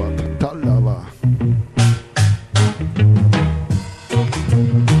 but talava.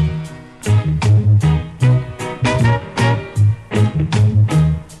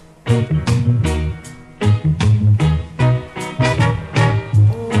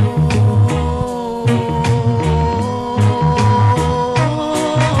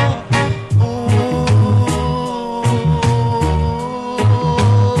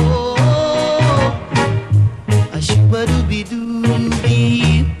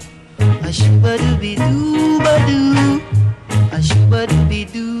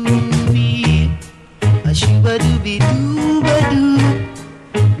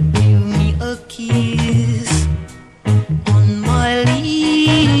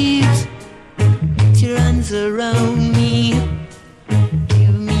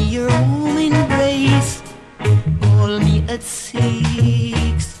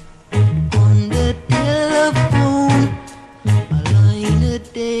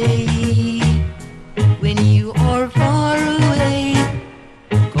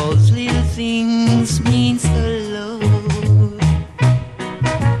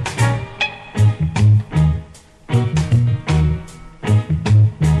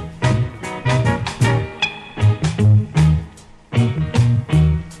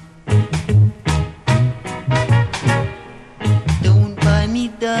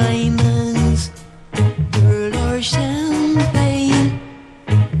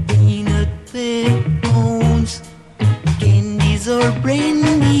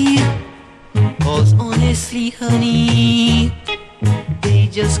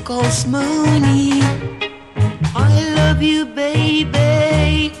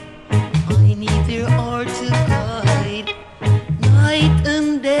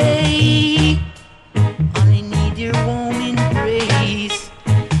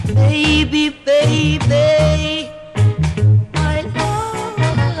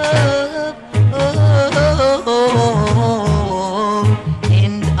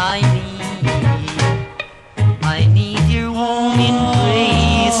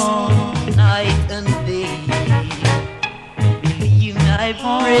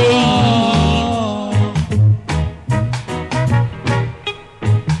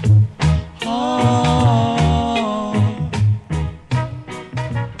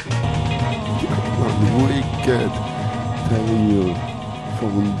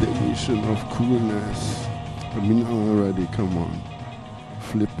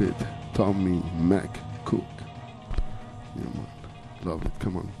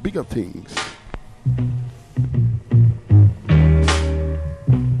 Bigger things.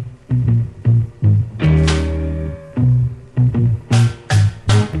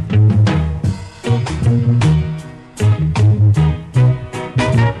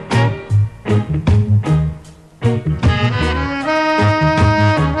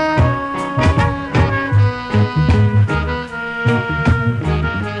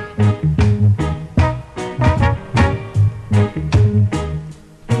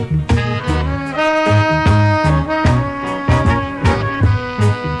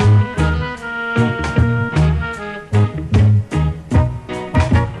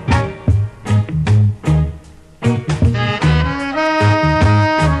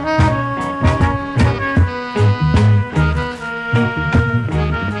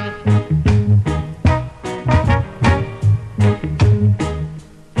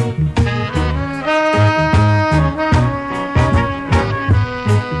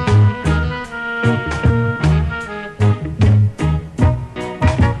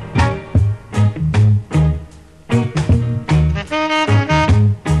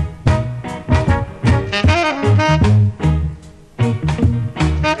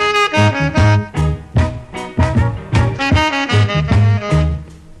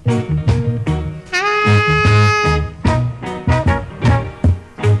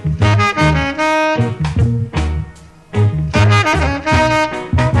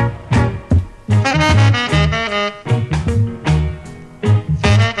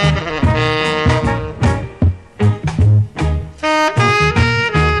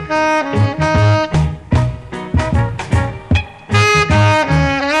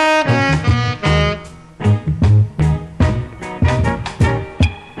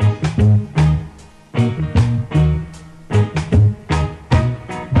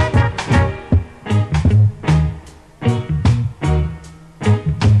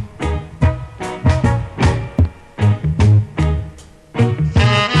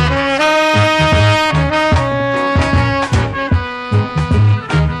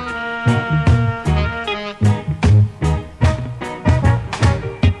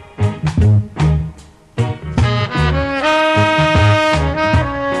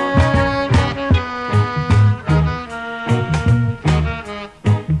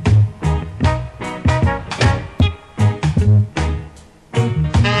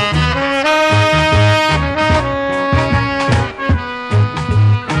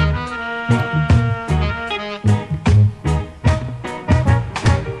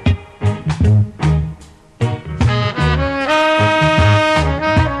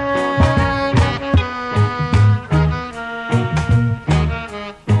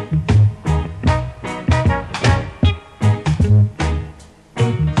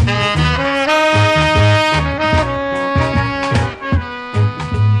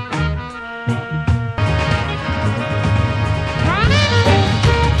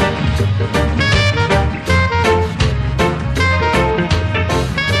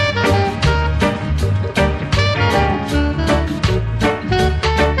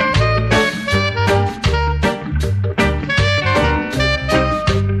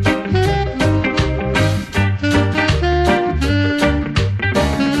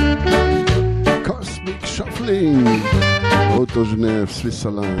 Château Genève,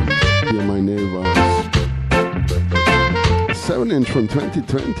 Switzerland. Here my neighbors. 7-inch from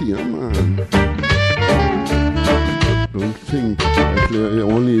 2020, yeah man. Don't think that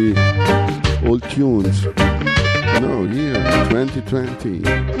only old tunes. No, here, 2020.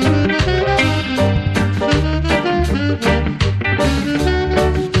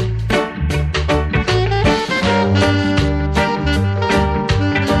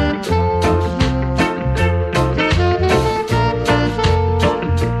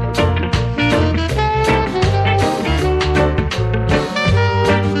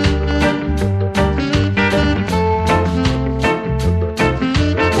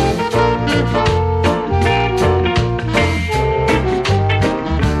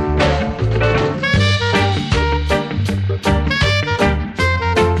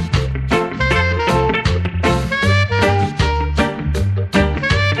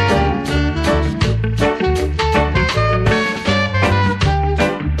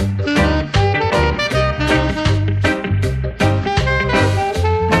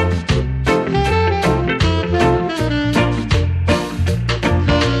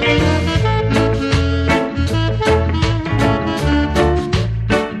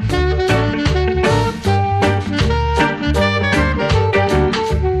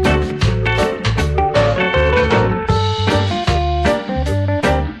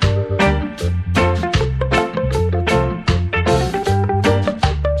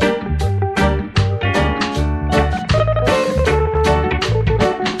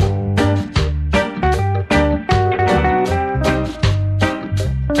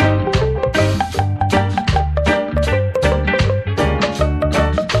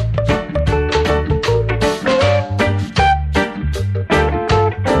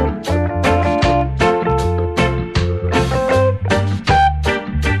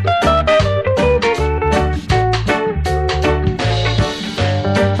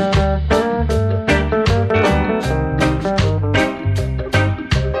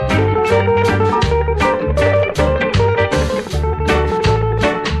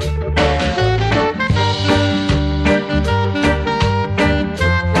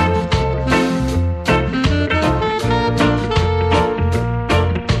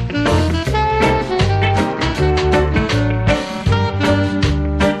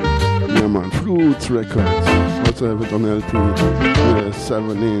 Records. Also have it on LP.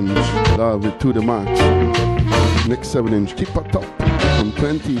 7-inch. Love it to the max. Next 7-inch. Tip top from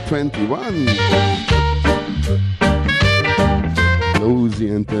 2021. Lozy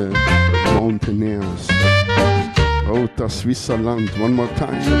and the Mountaineers. Outta, Switzerland. One more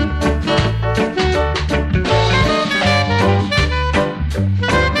time.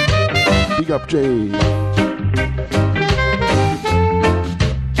 Big up Jay.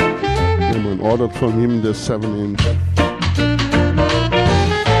 Ordered from him the 7-inch.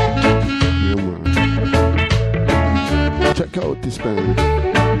 Yeah, man. Check out this band.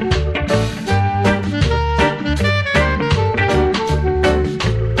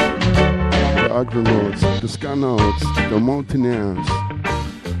 The Agronauts, the Scanauts, the Mountaineers.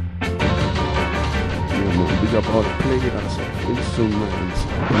 Yeah, man. Big up all the players of instruments.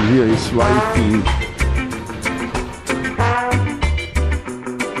 And here is Wifey.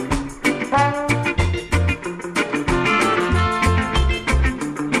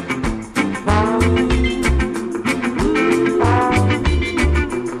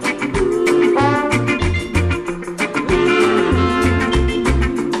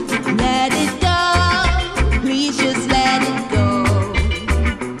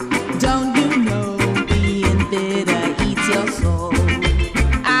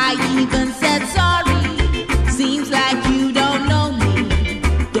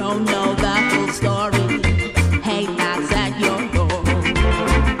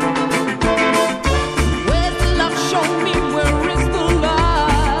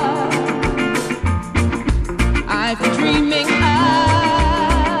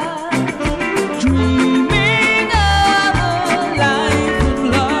 Dreaming of a life of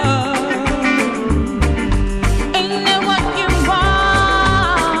love.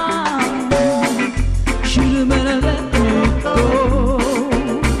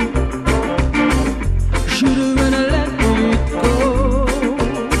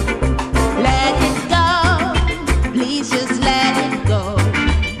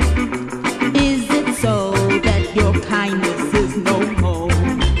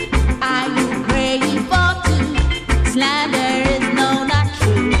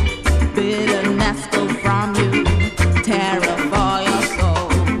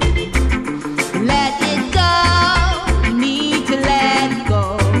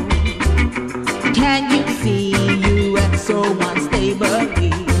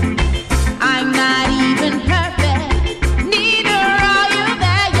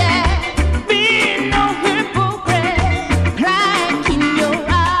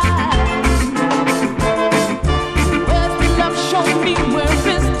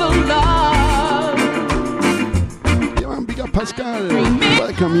 Pascal,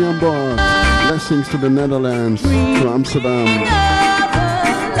 welcome you on board. Blessings to the Netherlands, to Amsterdam.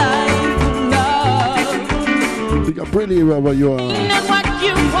 Big up really wherever you are.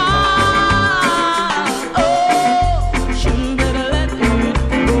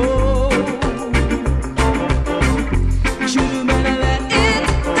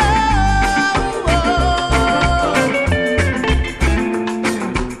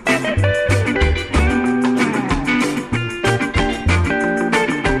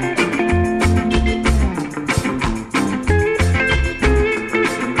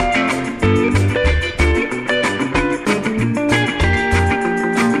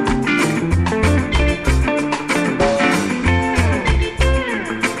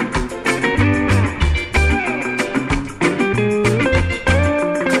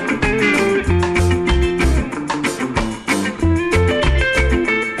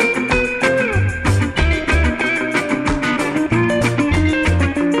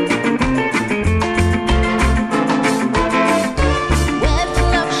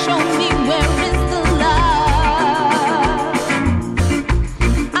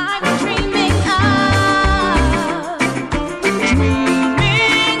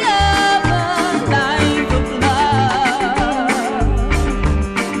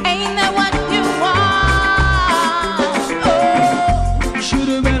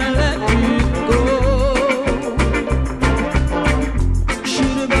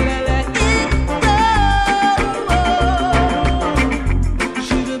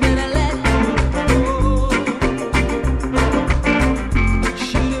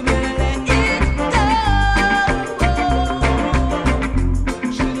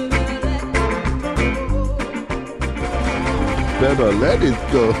 Let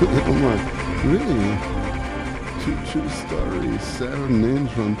it go. Come on. Really? True story.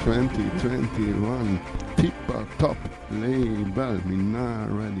 7-inch from 2021. Tipper top label. Me not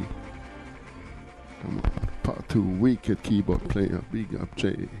ready. Come on. Part 2. Wicked keyboard player. Big up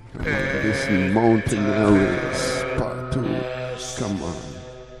Jay. Come on. This mountain areas. Part 2. Come on.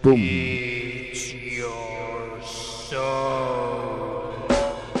 Boom. It's your soul.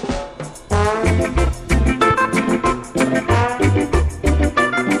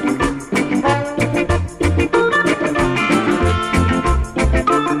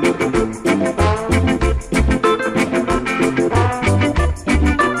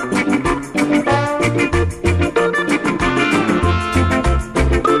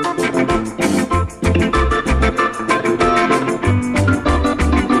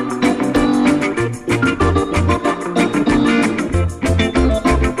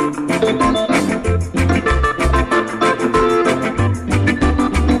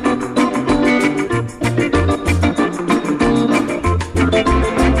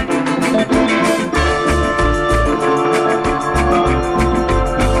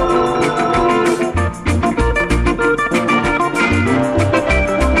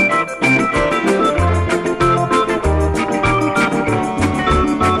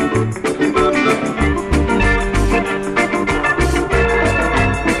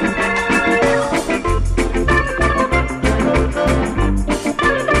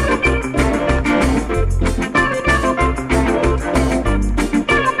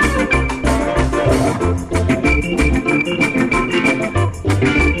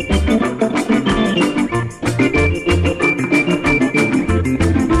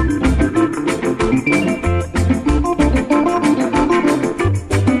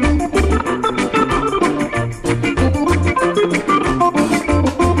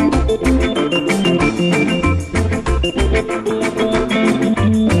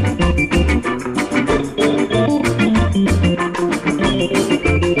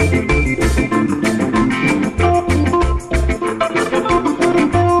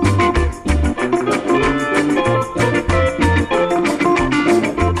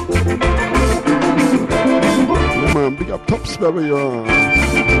 Wherever you are.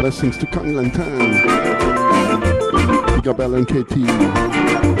 Blessings to Kanglan Tan. Big up LNKT.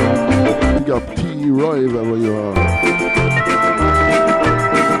 Big up T Roy wherever you are.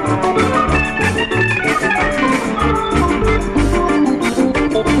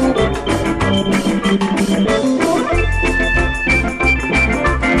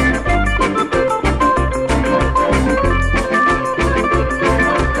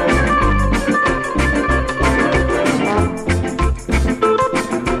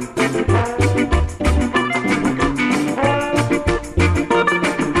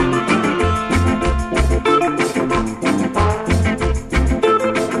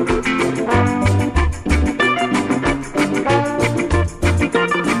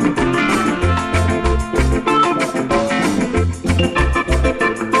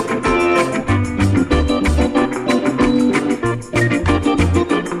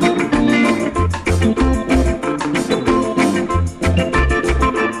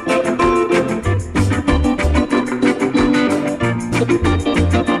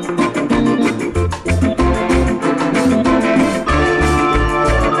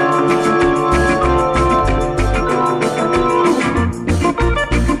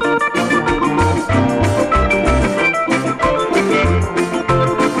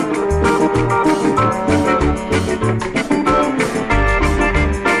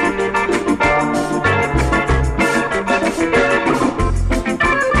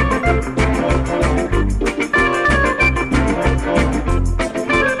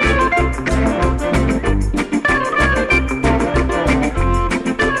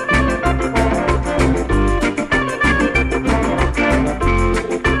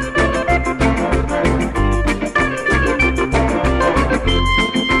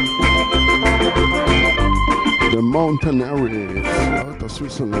 Montanari out of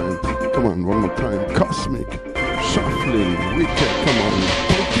Switzerland. Come on, one more time. Cosmic, shuffling, wicked. Come on,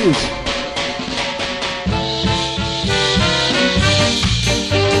 take this.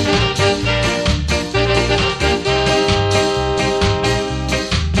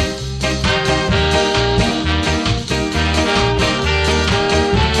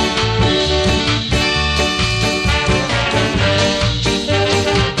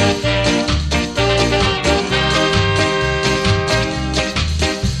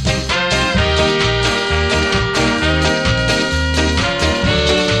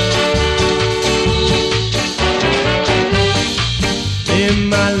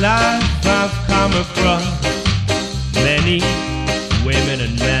 Across many women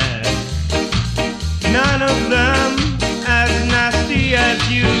and men, none of them as nasty as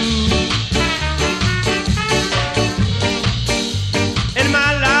you. In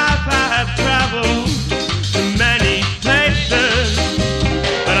my life I have traveled to many places,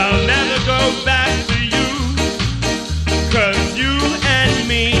 but I'll never go back to you, 'cause you and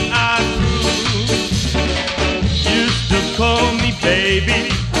me are through. Used to call me baby,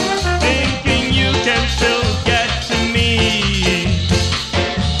 can still get to me,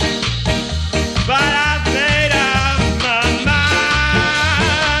 but I've made up my mind.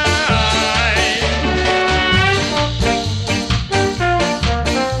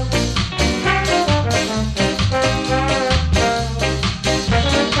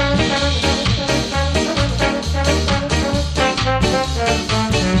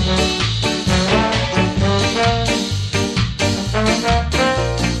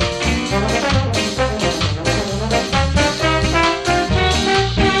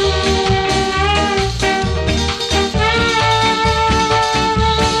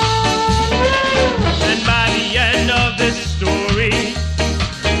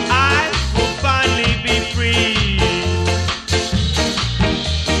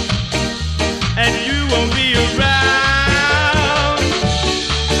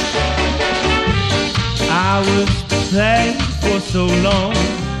 So long,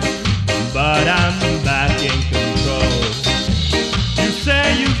 but I'm back in control. You say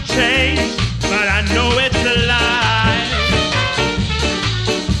you've changed, but I know it's a lie.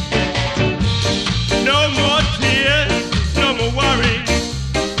 No more tears, no more worries,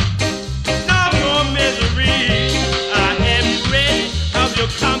 no more misery. I am rid of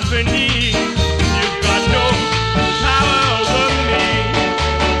your company. You've got no power over me.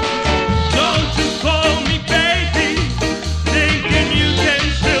 Don't you call me baby, you can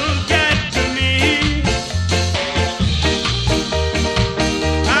still get to me.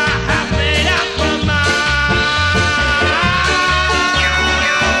 I have made up my mind.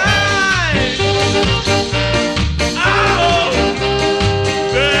 Oh,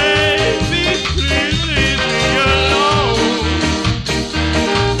 baby, please leave me alone.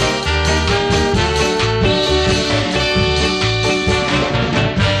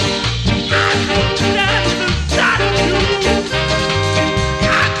 That's the side of you.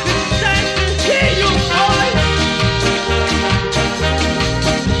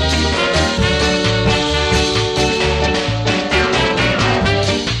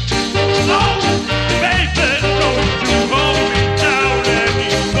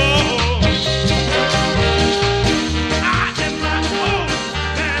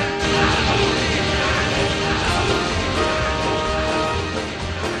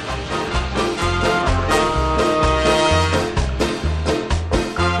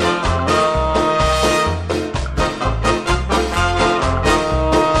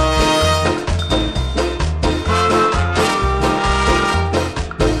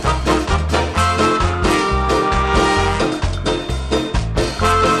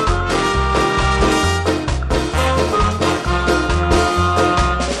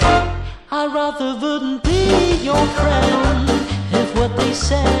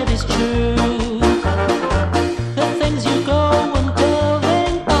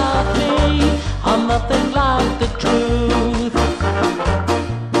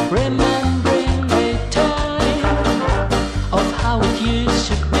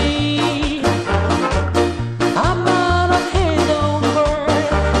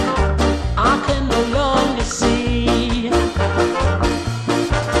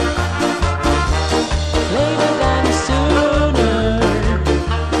 Later than sooner,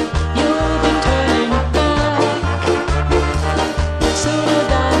 you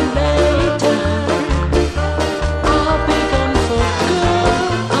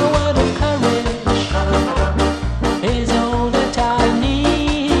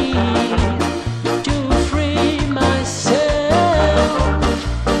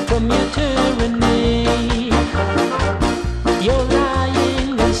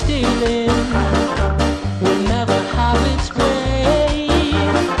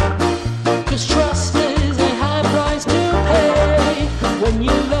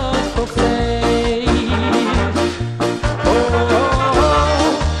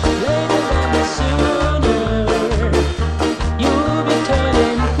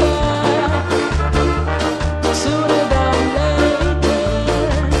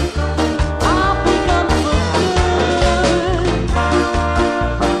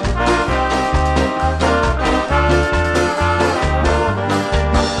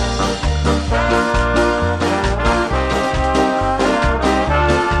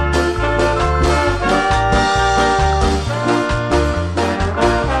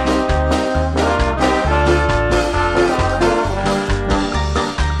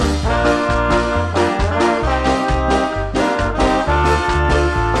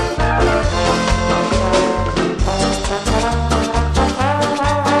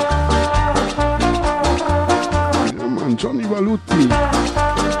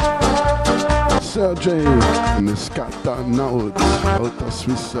Sergey and the Scatter Notes out of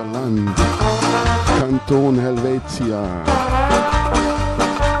Switzerland, Canton Helvetia.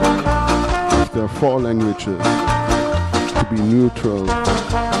 If there are 4 languages, to be neutral,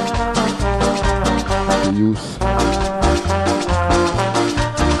 to use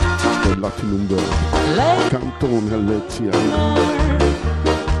the Latinum word. Canton Helvetia.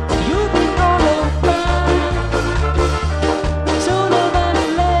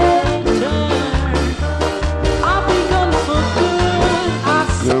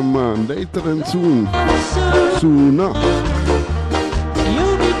 Yeah man, later and soon. Sooner.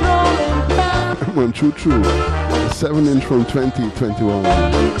 Come on, choo choo. 7-inch from 2021.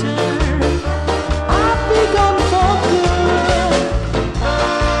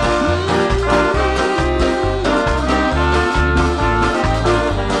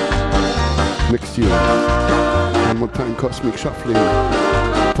 Next year, one more time, Cosmic Shuffling.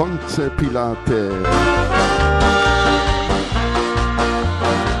 Ponce Pilate.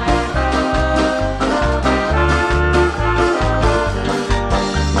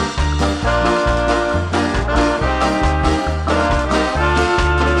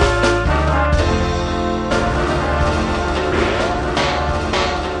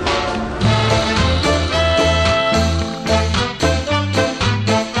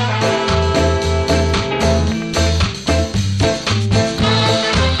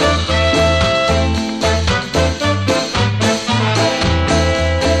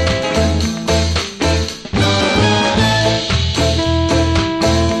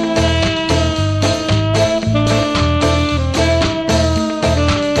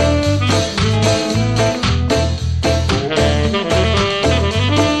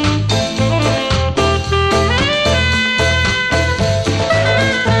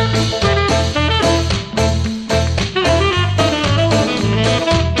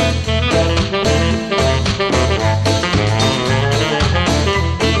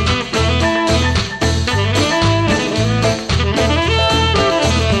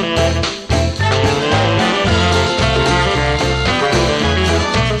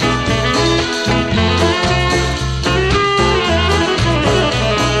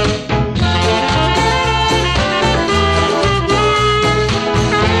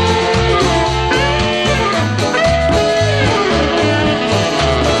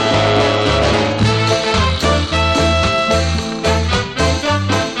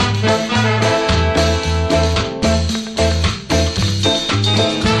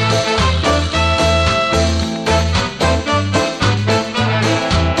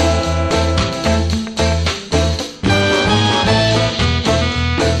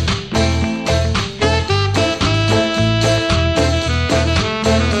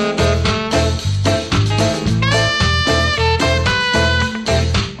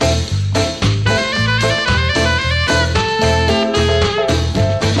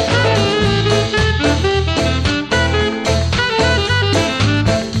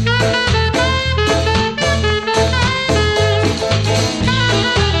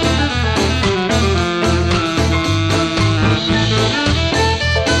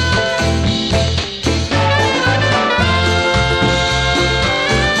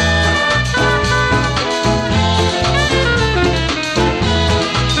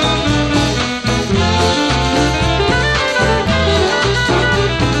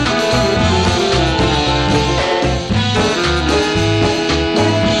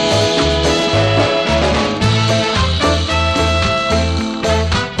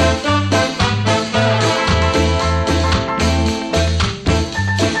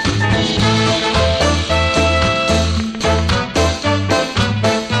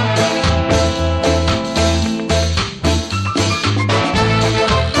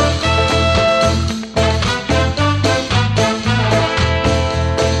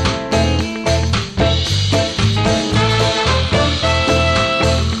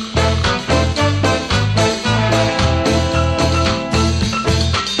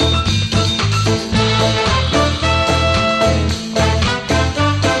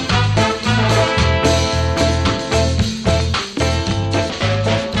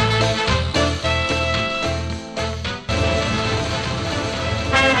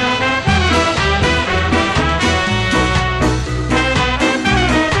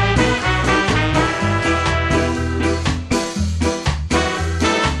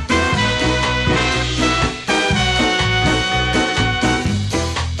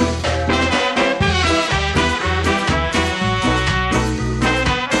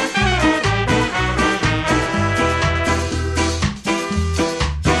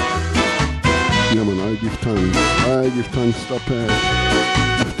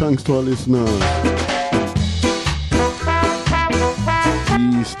 thanks to our listeners.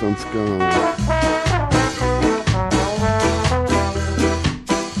 East and Sky.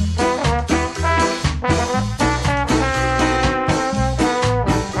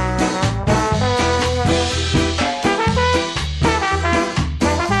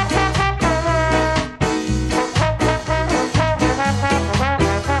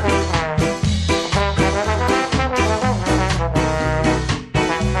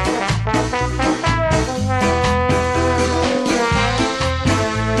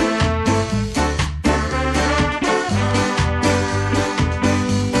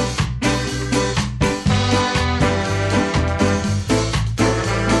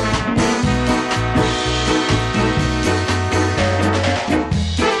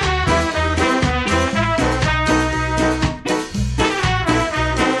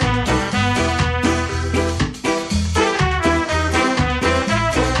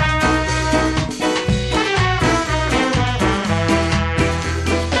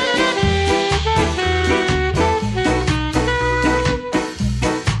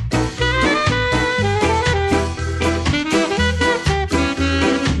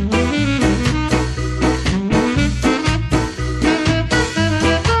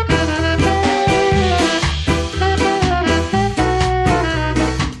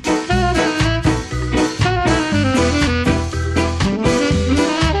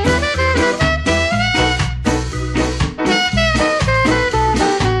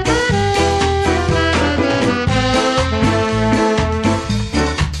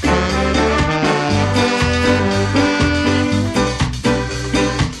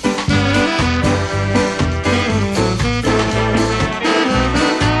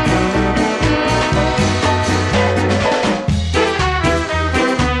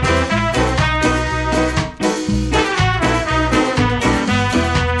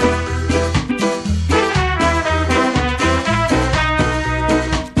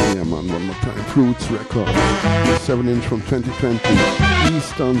 Fruits record, 7-inch from 2020,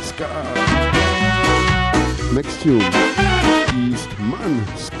 Eastern Sky. Next tune, Eastman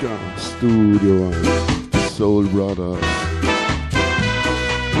Sky Studio One, Soul Brothers.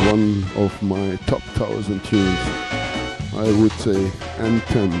 One of my top 1,000 tunes, I would say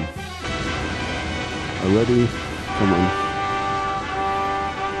anthem. Are you ready? Come on.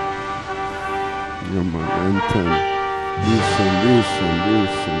 Yeah man, anthem. Listen.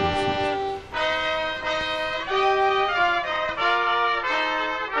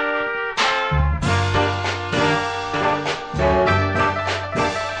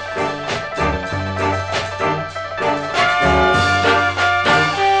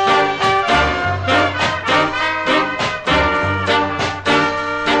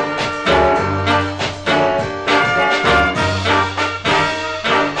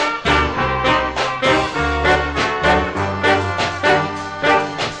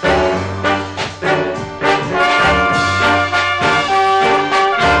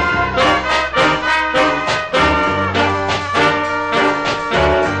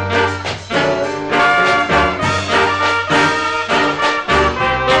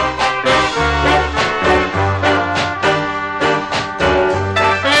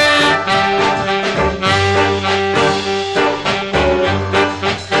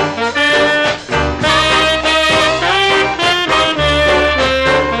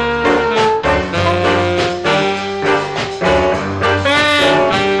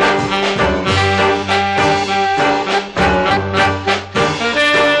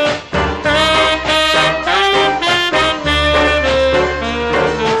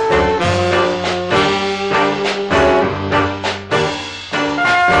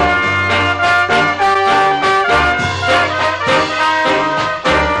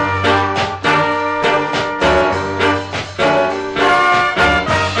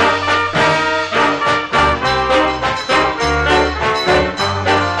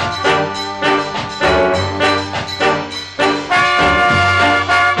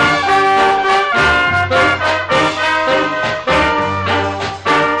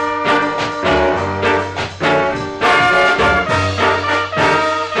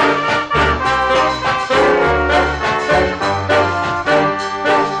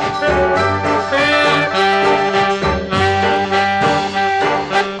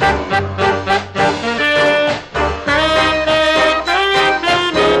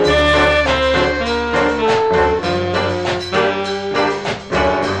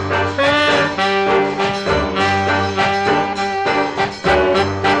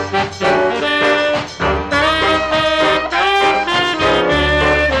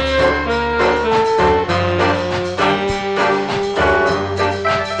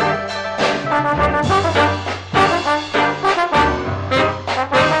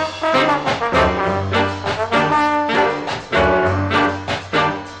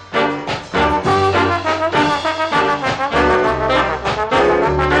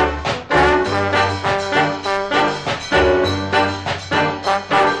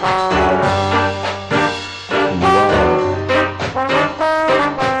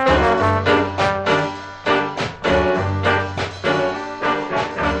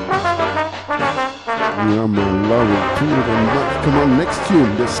 Yeah, man, love it. Come on, next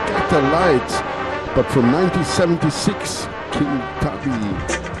tune, The Scatter Lights, but from 1976, King Tubby,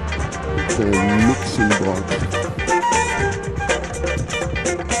 the mixing board.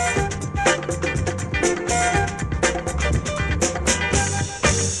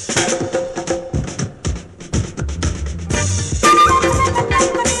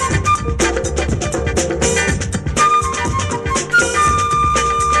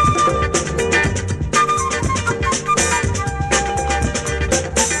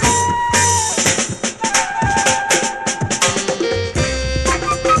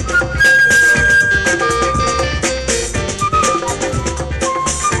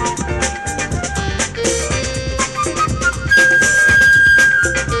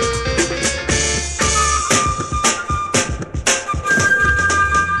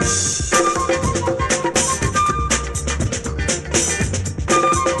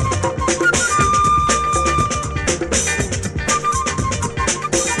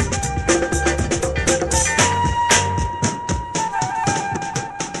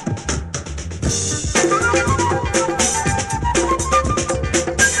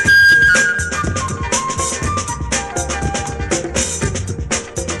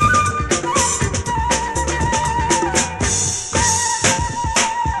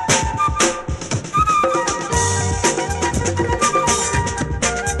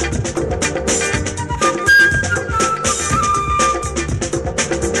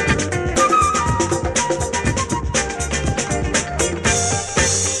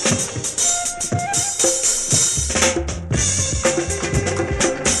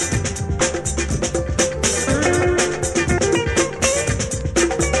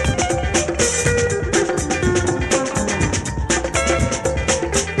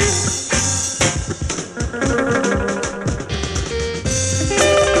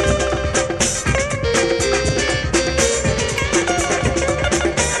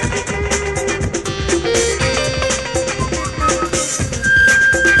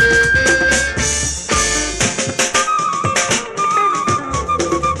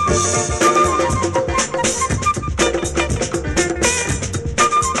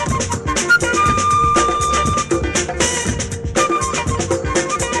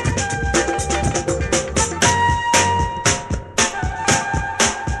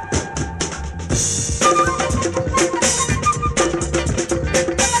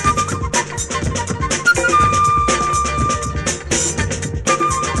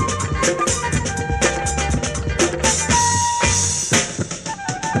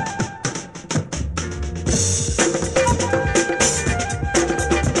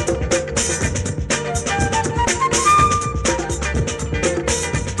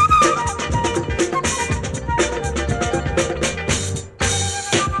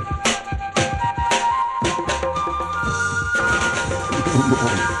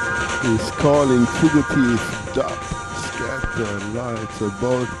 Calling Fugitive Dub Scatter Lights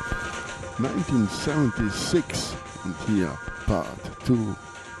about 1976, and here part 2.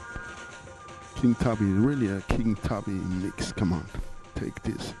 King Tubby, really a King Tubby mix. Come on, take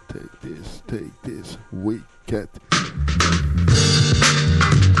this, take this, take this. Wicked.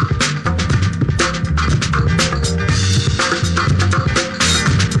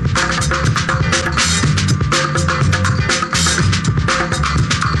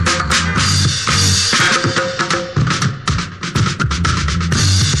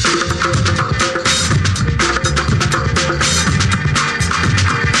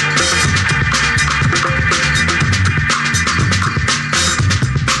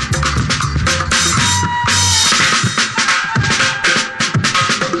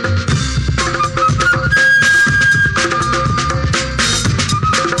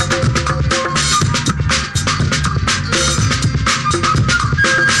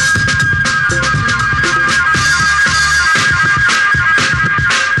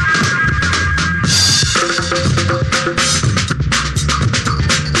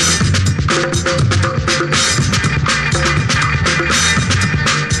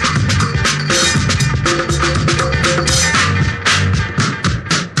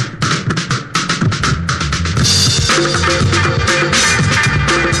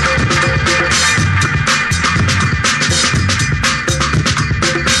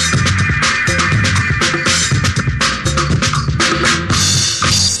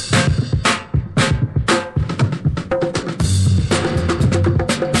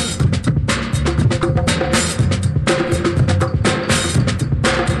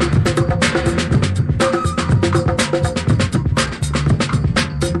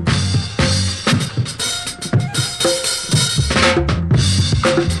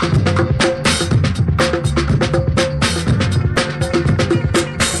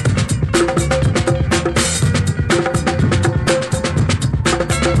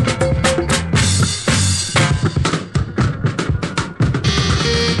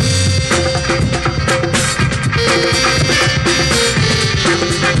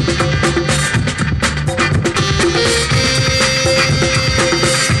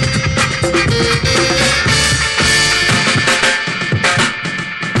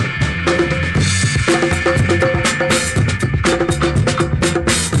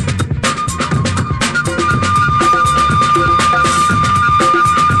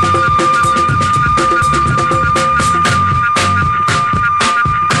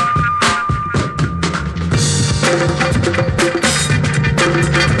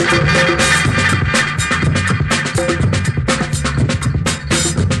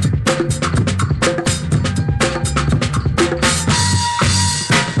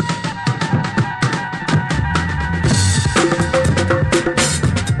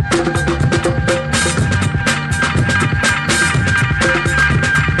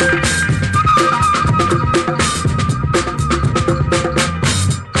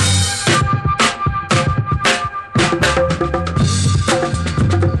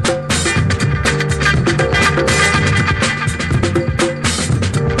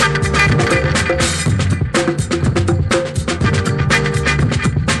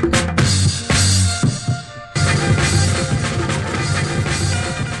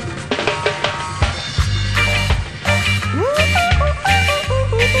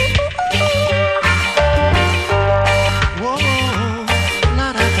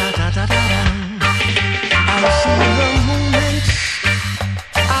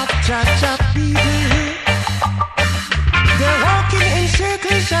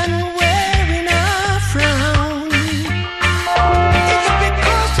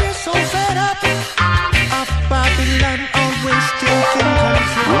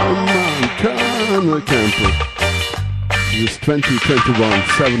 Camp. This 2021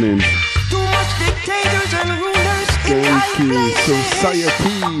 7-inch. Too much dictators and rulers in high Thank you, places.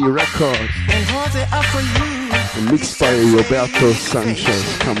 Society Records. And what they offer you. And mixed by Roberto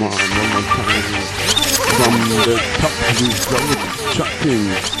Sanchez. Come on, one more time. From the top without chatting.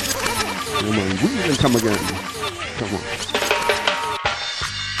 Come on, we will come again. Come on.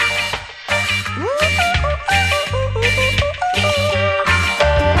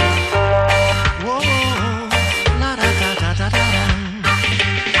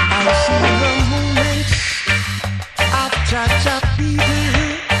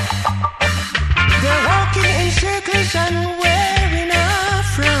 And wearing a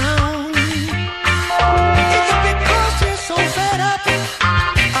frown. It's because they're so fed up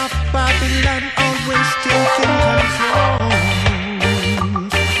of Babylon always taking control.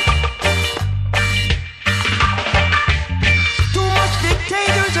 Too much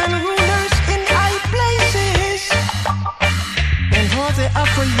dictators and rulers in high places. And what they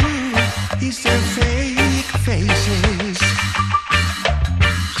offer you is their fake faces.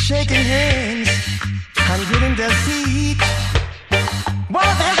 Shaking hands and gritting their teeth,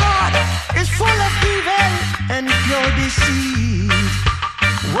 while their heart is full of evil and pure deceit.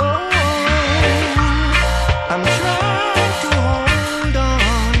 Whoa, I'm trying to hold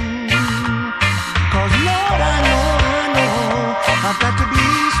on, 'cause Lord, I know, I've got to be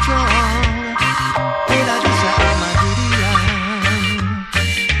strong. In a Armageddon,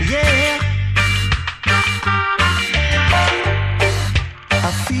 yeah. I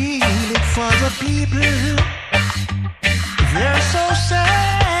feel it for the people. They're so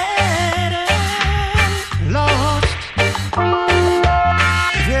sad and lost.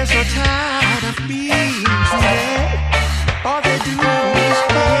 They're so tired of being treated. All they do is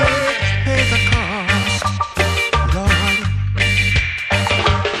pay the cost. Lord,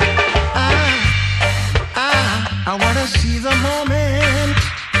 I wanna see the moment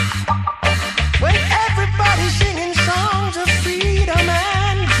when everybody's singing songs of freedom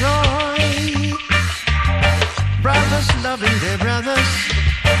and joy. Brothers loving their brothers,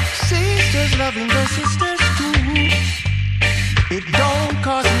 sisters loving their sisters too. It don't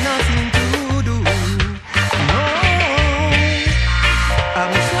cost nothing to do. No,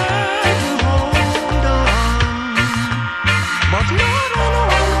 I'm trying to hold on, but Lord, I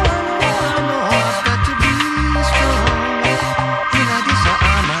know I've got to be strong. In a this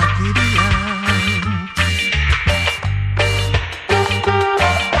Armageddon.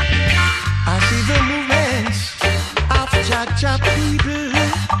 I see the movements of Jah people.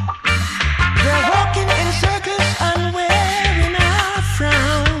 They're walking in circles and wearing a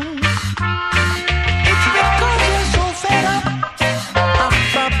frown. It's because they're so fed up of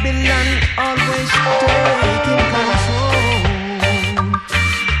Babylon always taking control.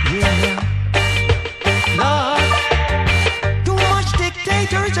 Yeah, Lord, too much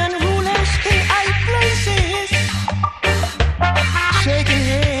dictators and rulers in high places, shaking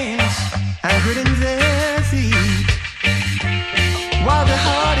hands and gritting their teeth, while the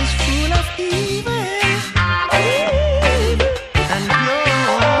heart is full of evil and pure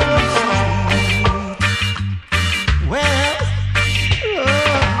deceit. Well,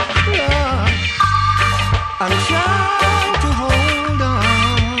 Lord, I'm trying to hold on,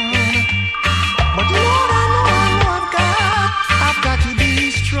 but Lord, I know I've got to be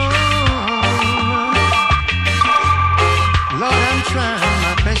strong. Lord, I'm trying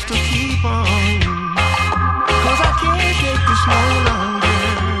my best to keep on, 'cause I can't take this no longer.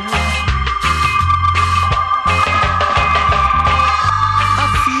 I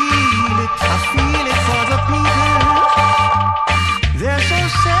feel it for the people. They're so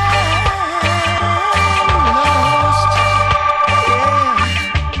sad and lost. Yeah,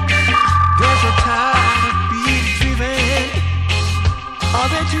 they're so tired of being driven. All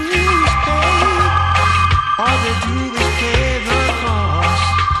they do is pay. All they do is pay the cost.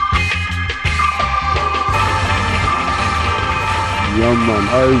 Yeah, man,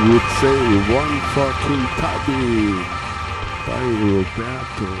 I would say one fucking tabby by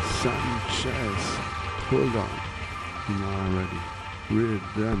Roberto Sanchez. Hold on. Now ready.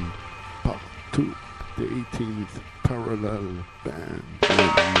 Rhythm Part 2, the 18th Parallel Band.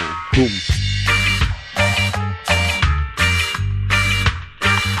 Boom.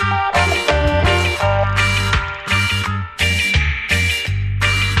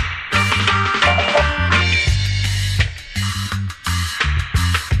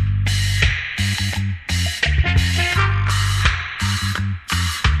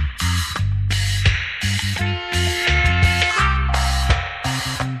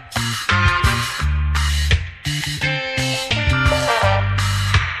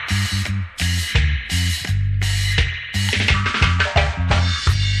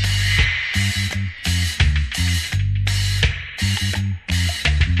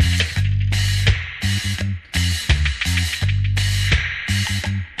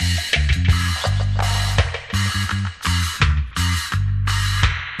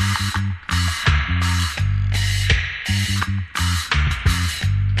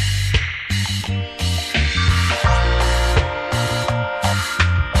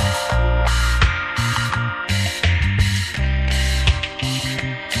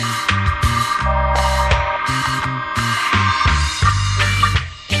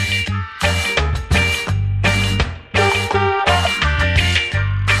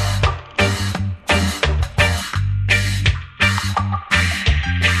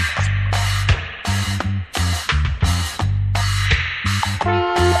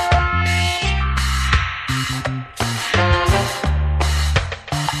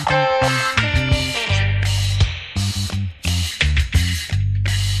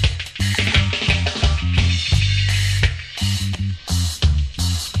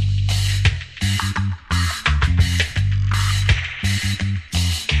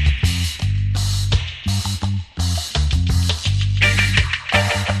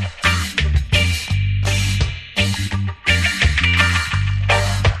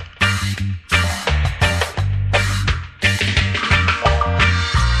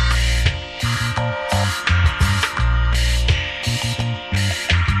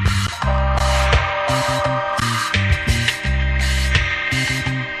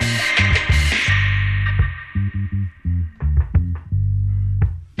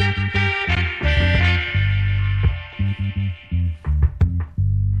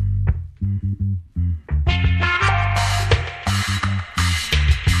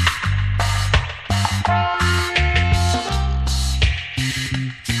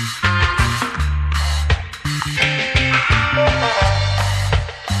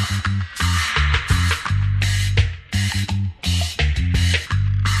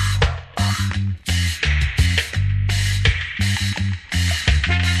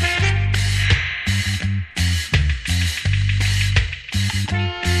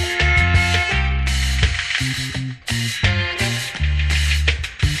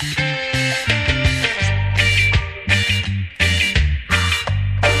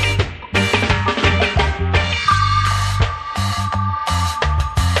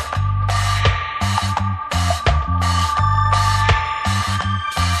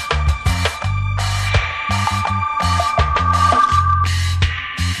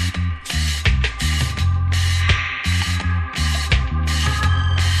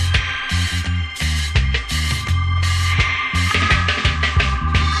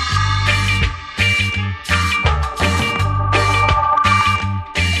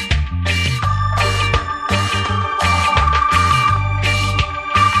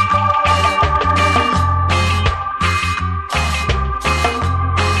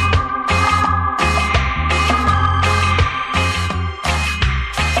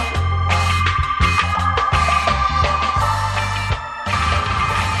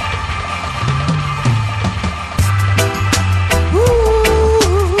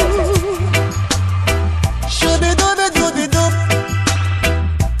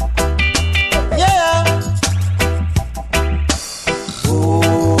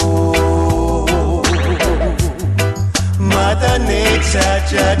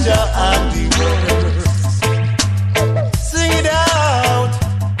 Jah and the world. Sing it out.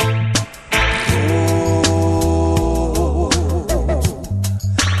 Oh,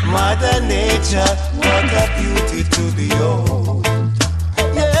 Mother Nature, what a beauty to behold.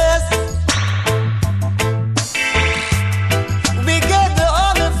 Yes, we get the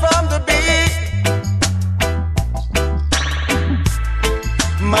honey from the bee.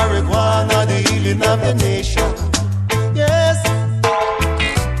 Marijuana, the healing of the nation. Yes,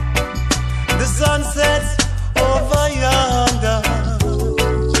 the sun sets over yonder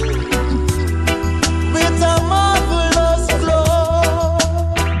with a marvelous glow.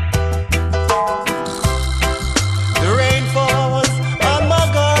 The rain falls on my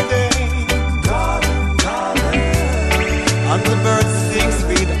garden, and the birds sing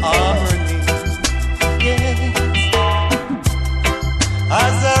sweet harmony. Yes,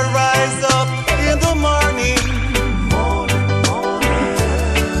 as I rise up in the morning,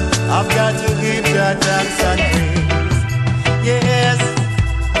 I've got to give Jah thanks and praise. Yes.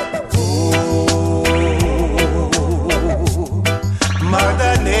 Oh,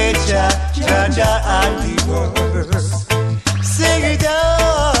 Mother Nature, Jah and the world. Sing it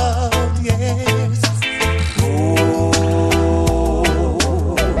out, yes. Oh,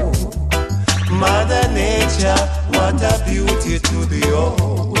 Mother Nature, what a beauty to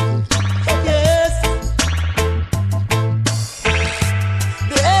behold. Yes.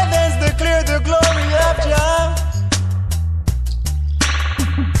 The heavens declare the glory of Jah,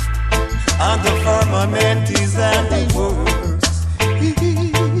 and the firmament is handiworks.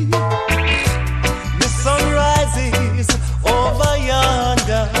 The sun rises over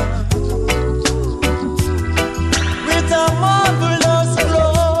yonder with a marvelous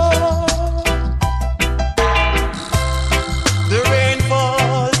glow. The rain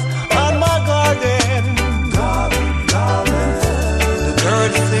falls on my garden. The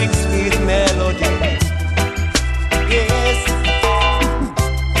birds sing sweet melody. Yes,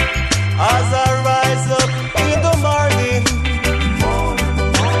 as I rise up in the morning,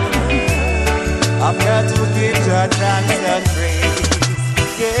 I've got to give Jah thanks and praise.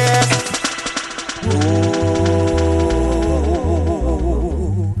 Yes. Oh,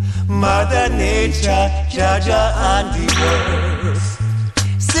 Mother Nature, Jah and the world.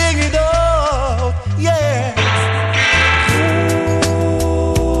 Sing it out, yes.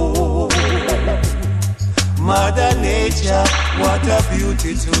 Oh, Mother Nature, what a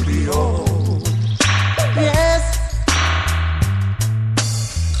beauty to behold. Yes.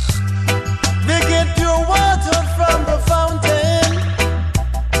 We get pure water from the fountain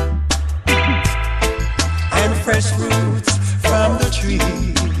and fresh fruits from the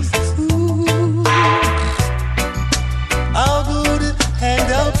trees. Ooh, how good and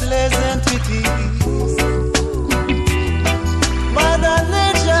how pleasant it is. Mother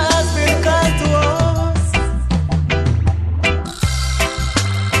Nature has been kind to us.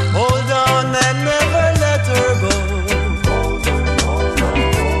 Hold on and never let her go.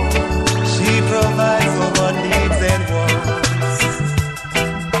 She provides our needs and wants.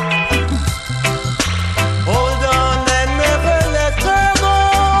 Hold on and never let her go.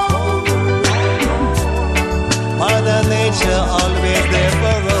 Mother Nature always there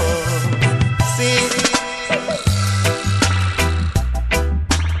for us. See.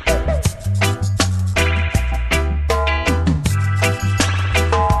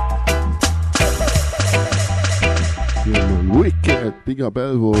 Yeah, man. Wicked. Big up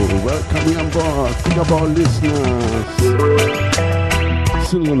Elvo. Welcome on board. Big up our listeners.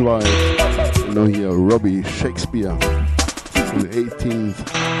 Sylvan White. You know here, Robbie Shakespeare. From the 18th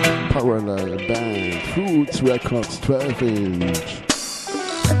Parallel Band. Fruits Records 12-inch.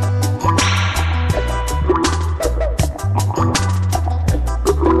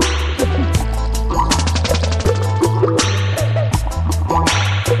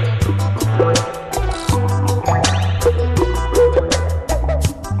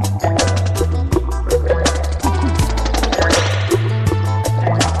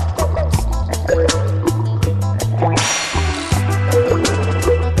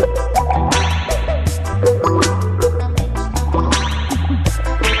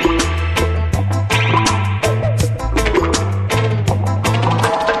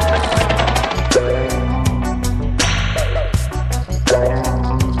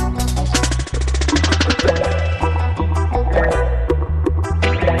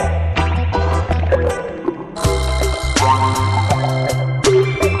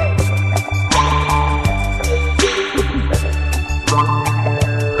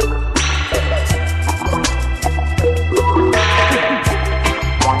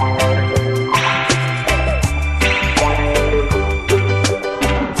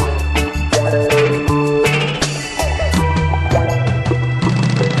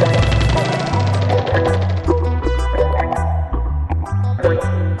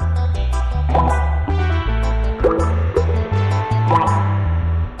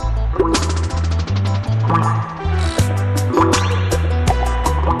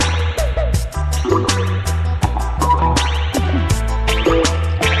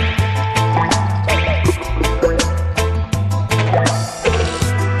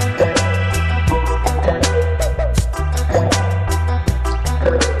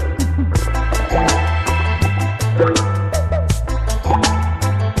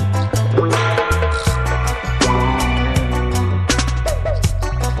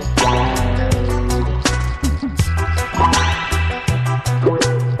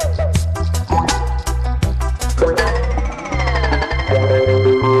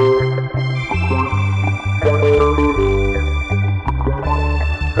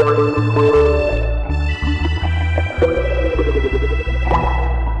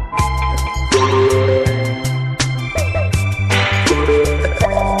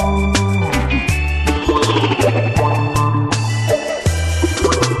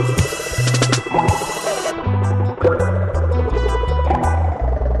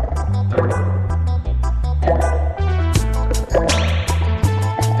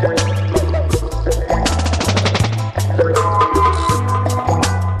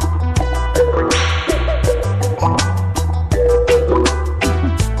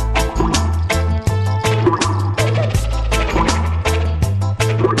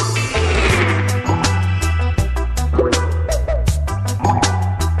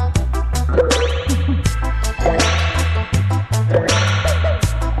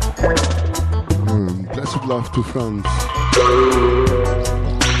 To France.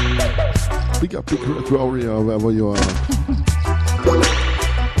 Big up, Big Red Warrior, wherever you are.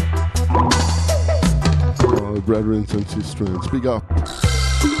 All brethren and sisters, big up.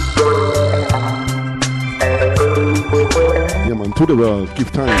 Yeah, man, to the world, give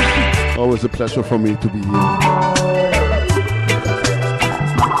thanks. Always a pleasure for me to be here.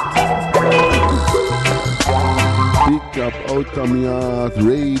 Big up, Outta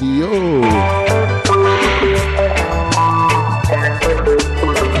Radio.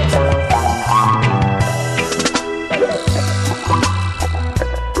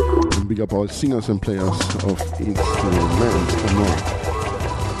 Big up all singers and players of instruments. Come on.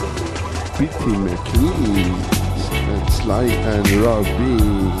 Bitty McLean and Sly and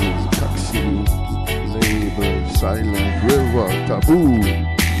Robbie, Taxi, Label, Silent River, Taboo.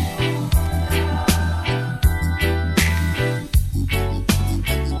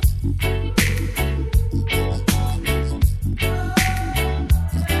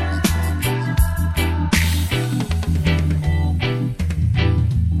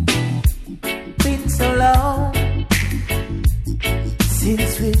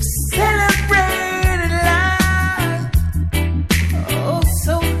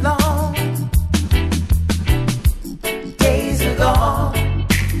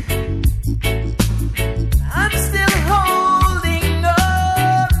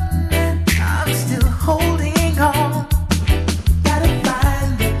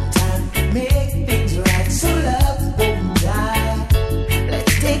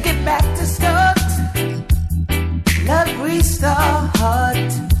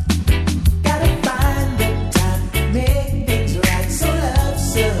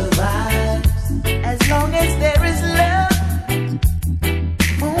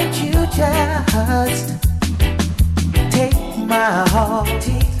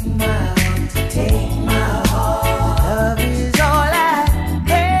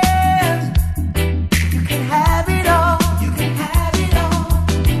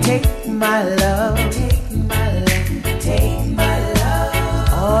 My love.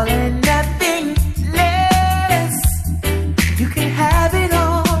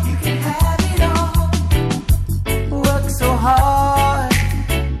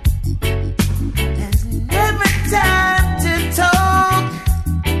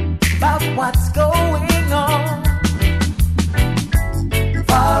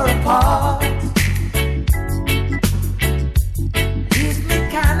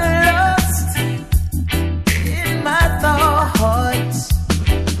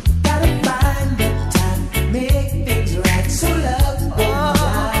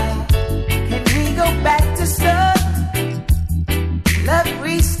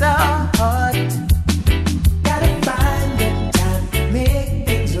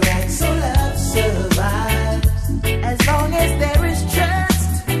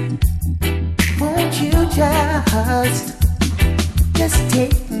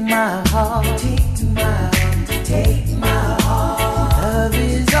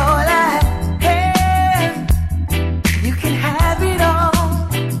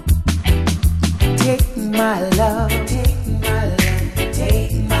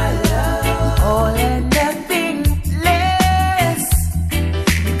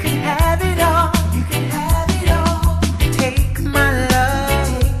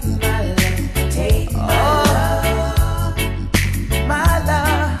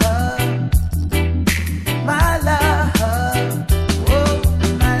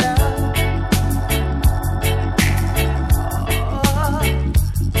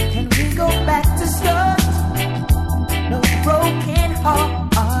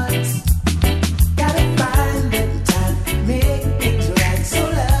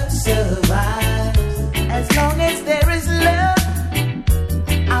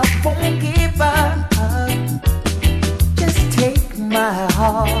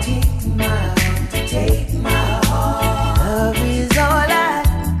 heart. Take my heart, take my heart. Love is all I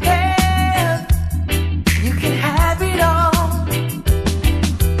have. You can have it all.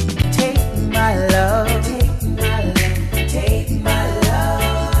 Take my love, take my love, take my love.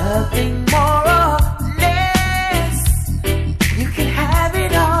 Nothing more or less. You can have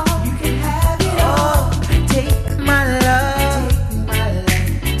it all. You can have it all. Take my love,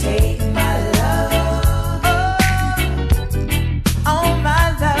 take my love, oh my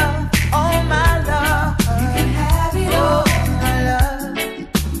love, oh my love. You can have it all, my love.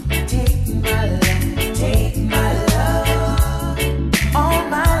 Take my love, take my love, oh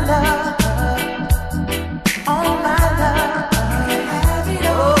my love, oh my love. You can have it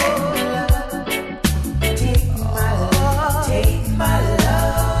all, take my love, take my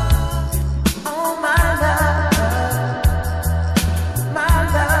love, oh my love, my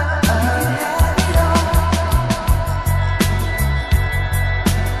love. You can have it all.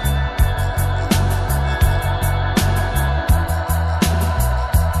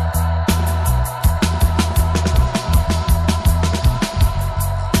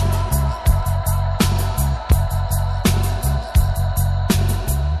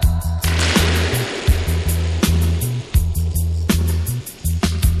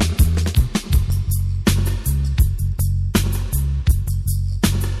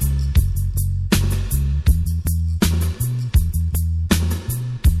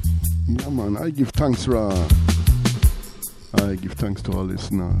 Yeah, man, I give thanks, Ra. I give thanks to all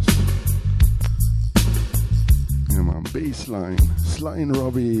listeners. Yeah, man, bassline, Slide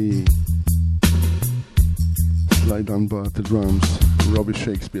Robbie. Slide on bar at the drums, Robbie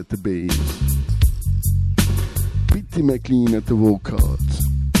Shakespeare at the bass. Pete McLean at the vocals.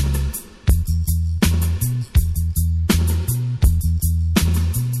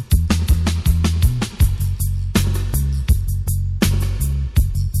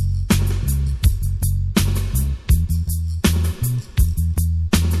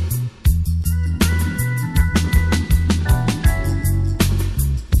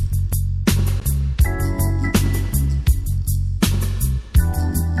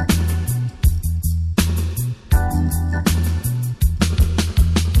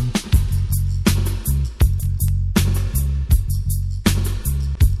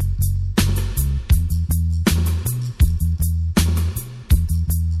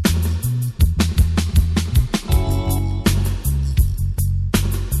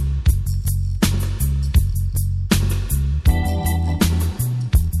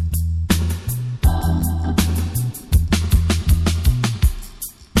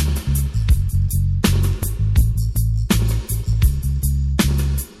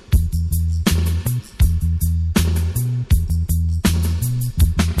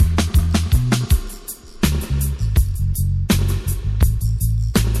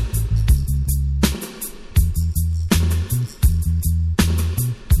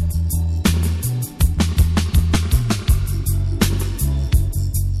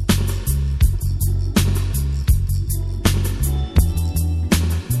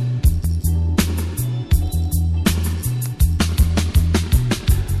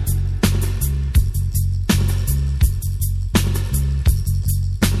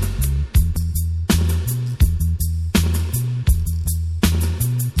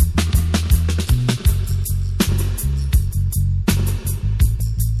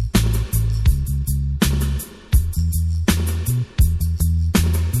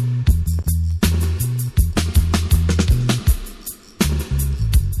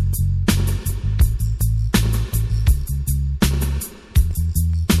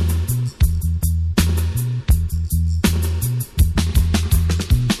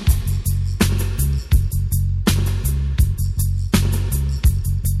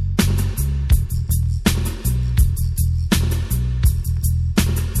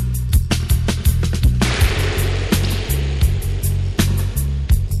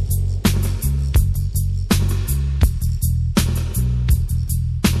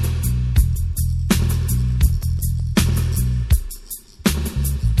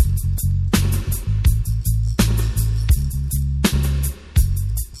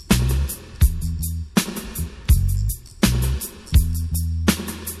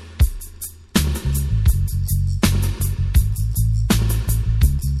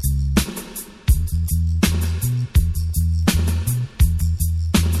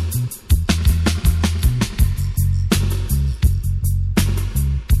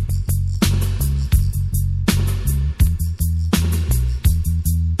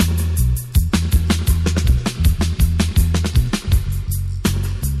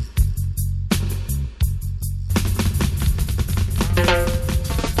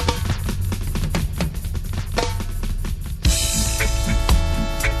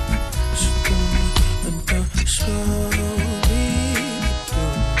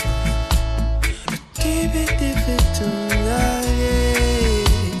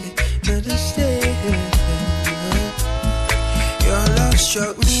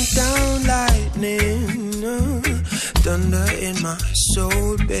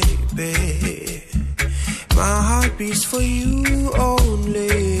 soul, baby. My heart beats for you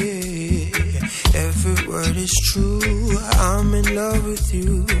only. Every word is true. I'm in love with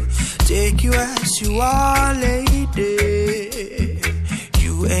you. Take you as you are, lady.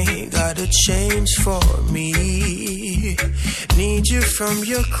 You ain't gotta change for me. Need you from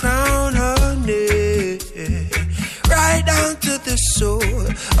your crown, honey, right down to the sole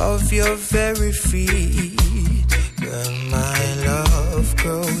of your very feet. Girl, my love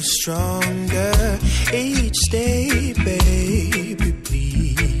grows stronger each day, baby,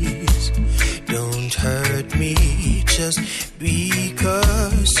 please. Don't hurt me just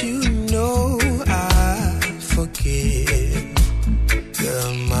because you know I forgive.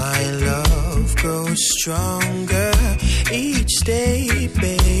 Girl, my love grows stronger each day,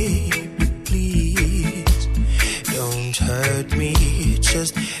 baby, please. Don't hurt me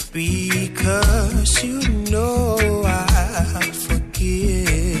just because you know I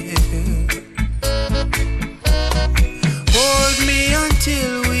forgive. Hold me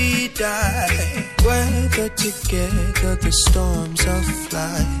until we die. Weather together the storms of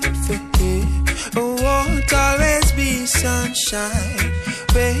life. It won't always be sunshine.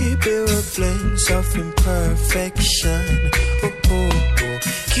 Baby, we're blends of imperfection. Oh, oh, oh.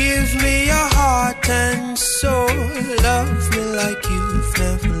 Give me your heart and soul. Love me like you've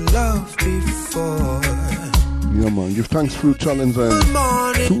never loved before. Ja, man, give thanks for challenge ein.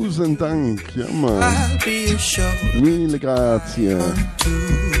 Tusen Dank, ja, man. Mille grazie.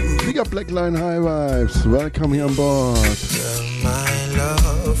 Big up Blackline High Vibes. Welcome here on board. My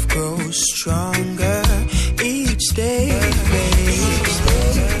love grows stronger each day,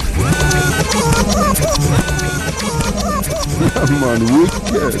 Ja, man,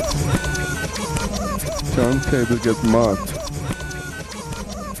 wicked. Turntable get mad.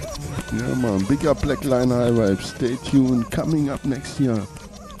 Yeah, man, big up Blackline High Vibes. Stay tuned. Coming up next year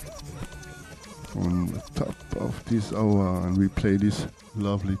on the top of this hour, and we play this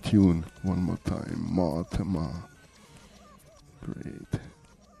lovely tune one more time. Mortimer. Great.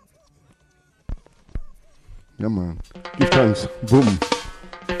 Yeah, man. Give thanks. Boom.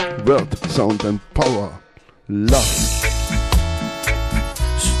 Word, sound and power. Love.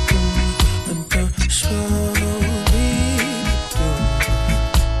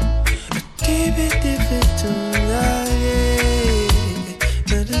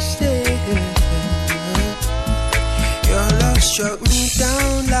 Struck me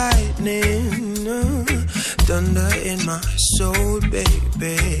down lightning, thunder in my soul,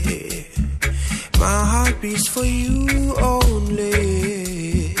 baby. My heart beats for you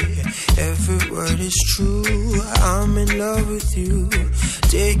only. Every word is true. I'm in love with you.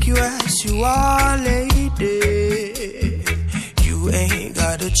 Take you as you are, lady. You ain't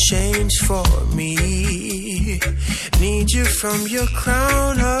gotta change for me. Need you from your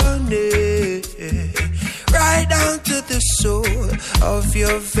crown, honey, right down to the sole of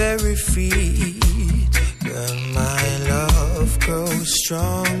your very feet. Girl, my love grows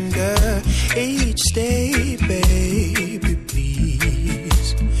stronger each day, baby,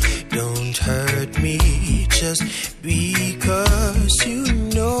 please. Don't hurt me just because you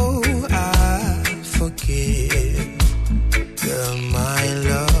know I forgive. Girl, my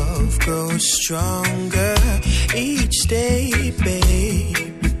love grows stronger each day,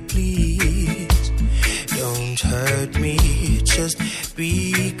 baby, please. Don't hurt me just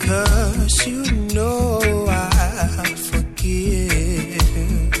because you know I forgive.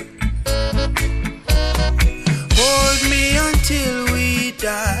 Hold me until we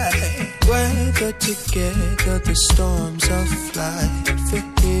die. Weather together the storms of life. It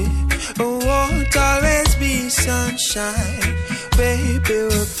won't always be sunshine. Baby,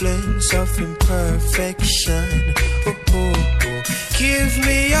 we're blends of imperfection. Oh, oh, oh. Give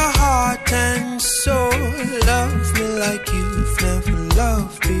me your heart and soul. Love me like you've never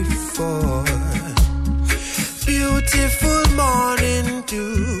loved before. Beautiful morning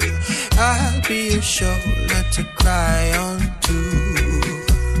dew. I'll be your shoulder to cry on to.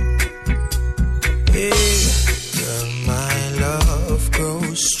 Hey, girl, my love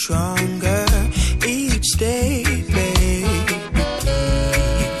grows stronger each day, baby,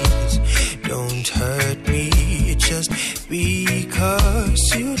 please. Don't hurt me just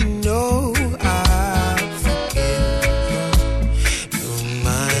because you know I forgive. No,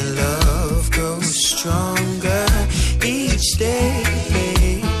 my love grows stronger each day,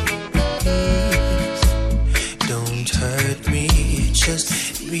 baby, please. Don't hurt me just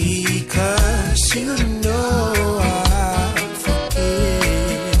because you know I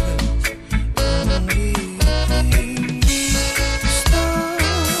forgive.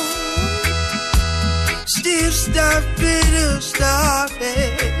 Still stop bitter stop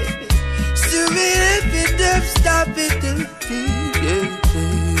it. Stop it,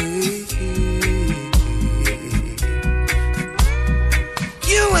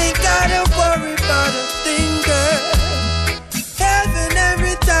 you ain't gotta worry about a thing, girl. Heaven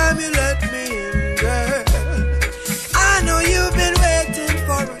every time you let me in, girl. I know you've been waiting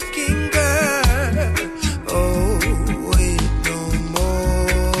for a king, girl. Oh, wait no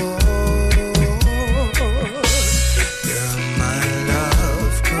more. Girl, my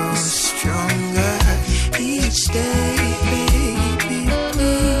love grows stronger each day, baby,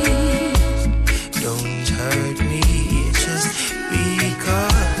 please. Don't hurt me just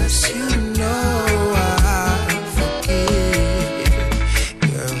because you know I forgive.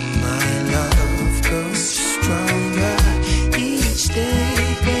 Girl, my love grows stronger each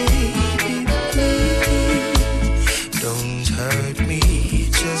day, baby, please. Don't hurt me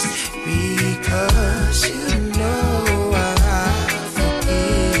just because you know I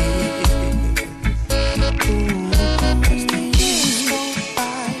forgive. As the years go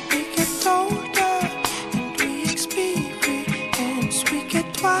by, we get older and we experience, we get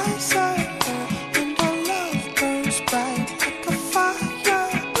wiser, and our love burns bright like a fire.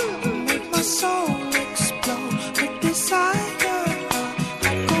 Make my soul explode with desire. I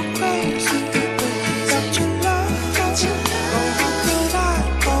go crazy without your love. Oh, how could I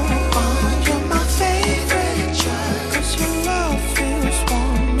go on? You're my favorite, 'cause your love feels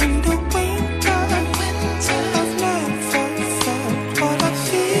warm in the winter. I've never felt what I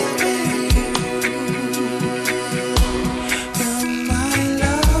feel with you. Girl, my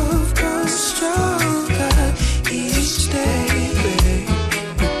love grows stronger each day, baby.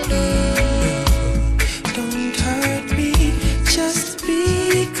 Don't hurt me just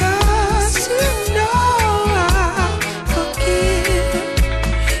because you know I forgive.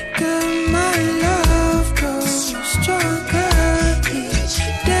 Girl, my love grows stronger each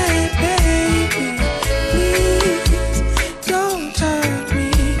day, baby. Please don't hurt me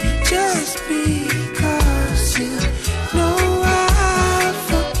just because you know I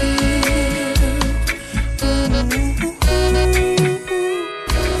forgive.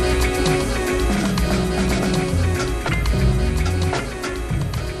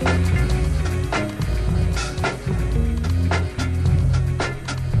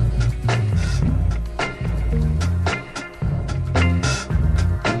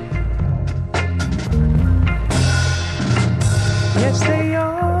 Yes, they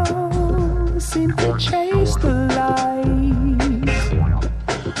all seem to chase the light,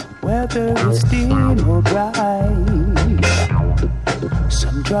 whether it's dim or bright.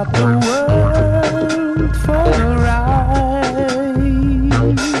 Some drop the world for the ride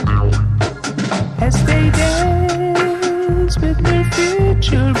as they dance with their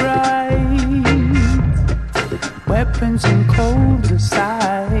future bright. Weapons and codes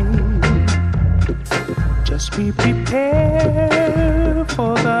aside, just be prepared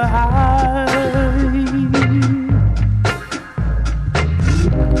for the high.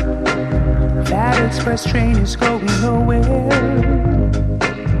 That express train is going nowhere.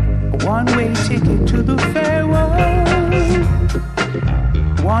 A one-way ticket to the fair world.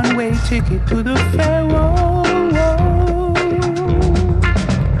 One-way ticket to the fair world.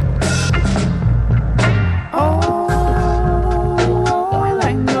 All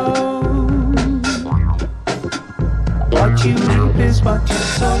I know, what you reap is what you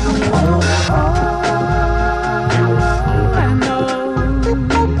sow. All I know,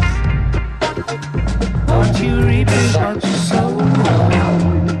 what you reap is what you sow.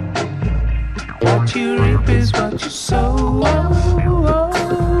 What you reap is what you sow.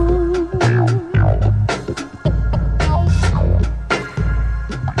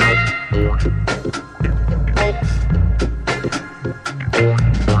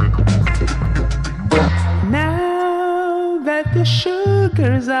 Now that the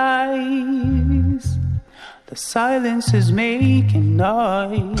sugar's eyes, the silence is making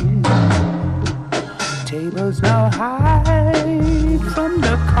noise. Tables now hide from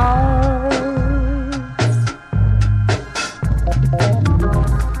the cars.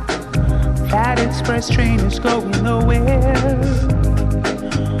 That express train is going nowhere.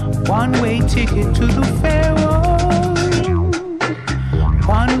 One-way ticket to the fair world.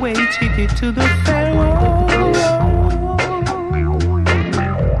 One-way ticket to the fair world.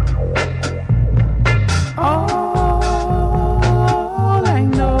 All I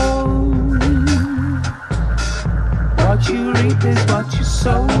know, what you reap is what you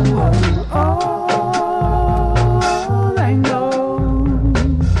sow. All I know,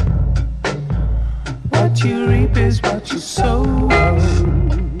 what you reap is what you sow.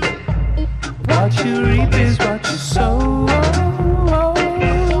 What you reap is what you sow.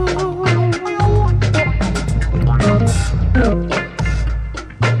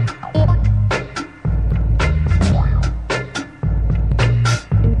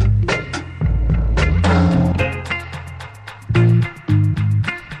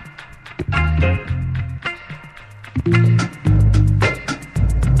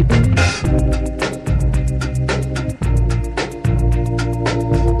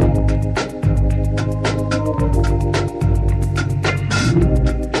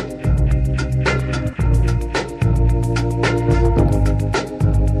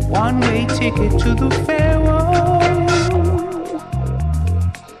 One-way ticket to the fair world.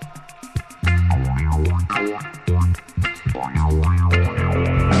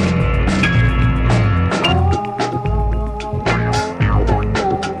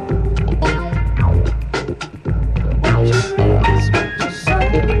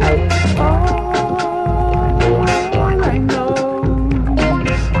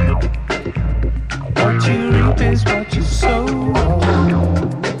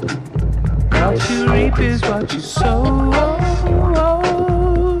 Is what you sow.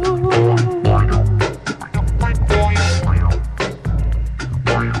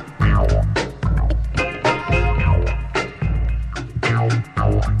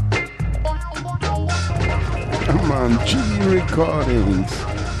 Come on, G Recordings.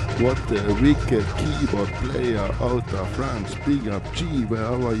 What the wicked keyboard player Outta, France. Big up G,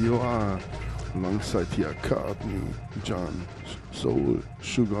 wherever you are. Alongside here, Courtney, John, Soul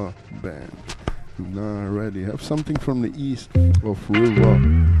Sugar Band. Nah, ready. Have something from the east of River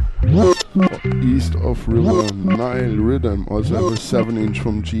Nile Rhythm. Also have a 7-inch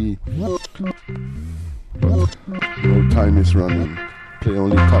from G. But no time is running. Play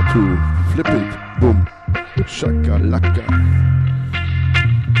only part 2. Flip it. Boom. Shaka laka.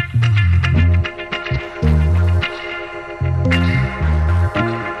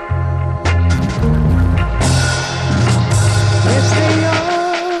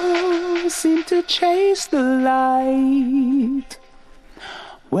 To chase the light,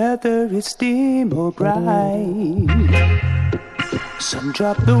 whether it's dim or bright. Some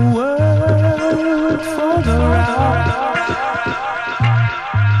drop the word further out.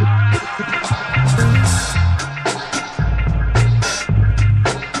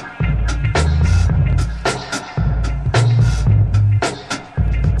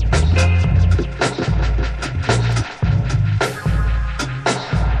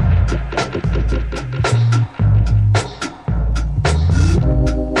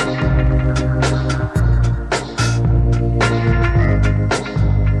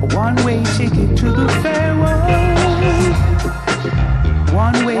 One-way ticket to the fair world.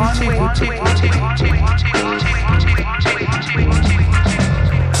 One-way ticket.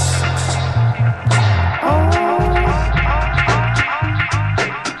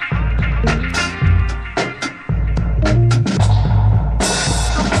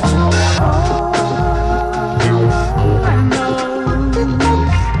 I know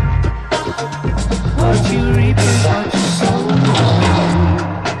what you reap is what you sow.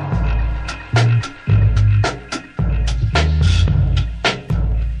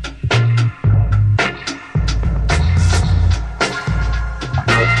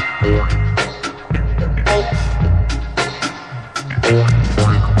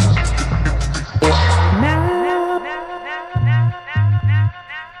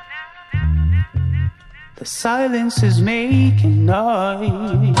 The silence is making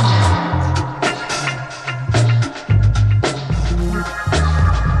noise.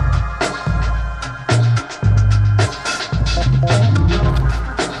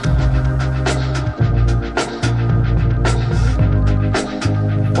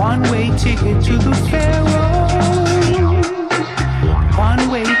 One-way ticket to the fair world.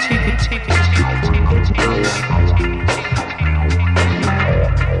 One-way ticket.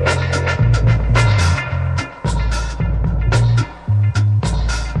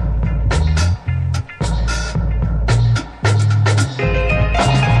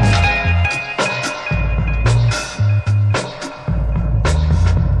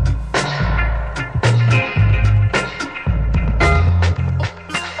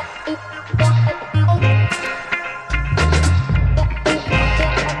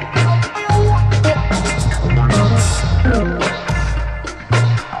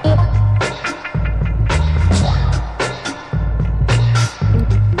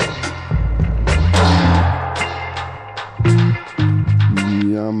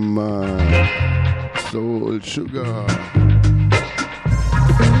 Soul Sugar.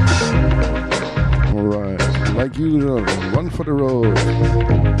 Alright, like usual, one for the road.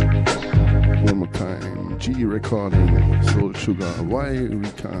 One more time, G Recording, Soul Sugar. Why we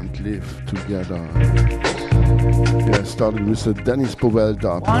can't live together. Yeah, started with the Dennis Powell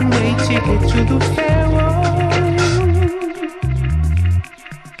dub. One-way ticket to the fair world.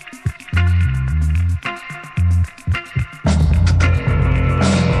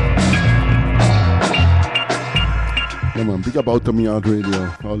 Yeah, man, big up Outta Miad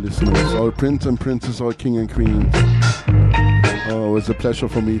Radio, all listeners, all prince and princess, all king and queen. Oh, it's a pleasure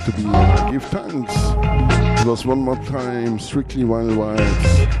for me to be here. Give thanks. It was one more time, strictly vinyl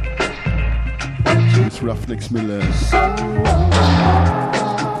vibes. It's Ruffneck Smille.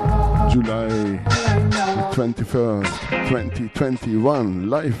 21st, 2021,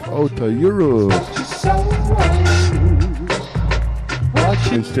 live Outta Europe.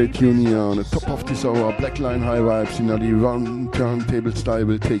 And stay tuned here on the top of this hour. Black Line High Vibes in the round turntable style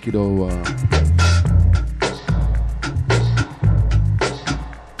will take it over.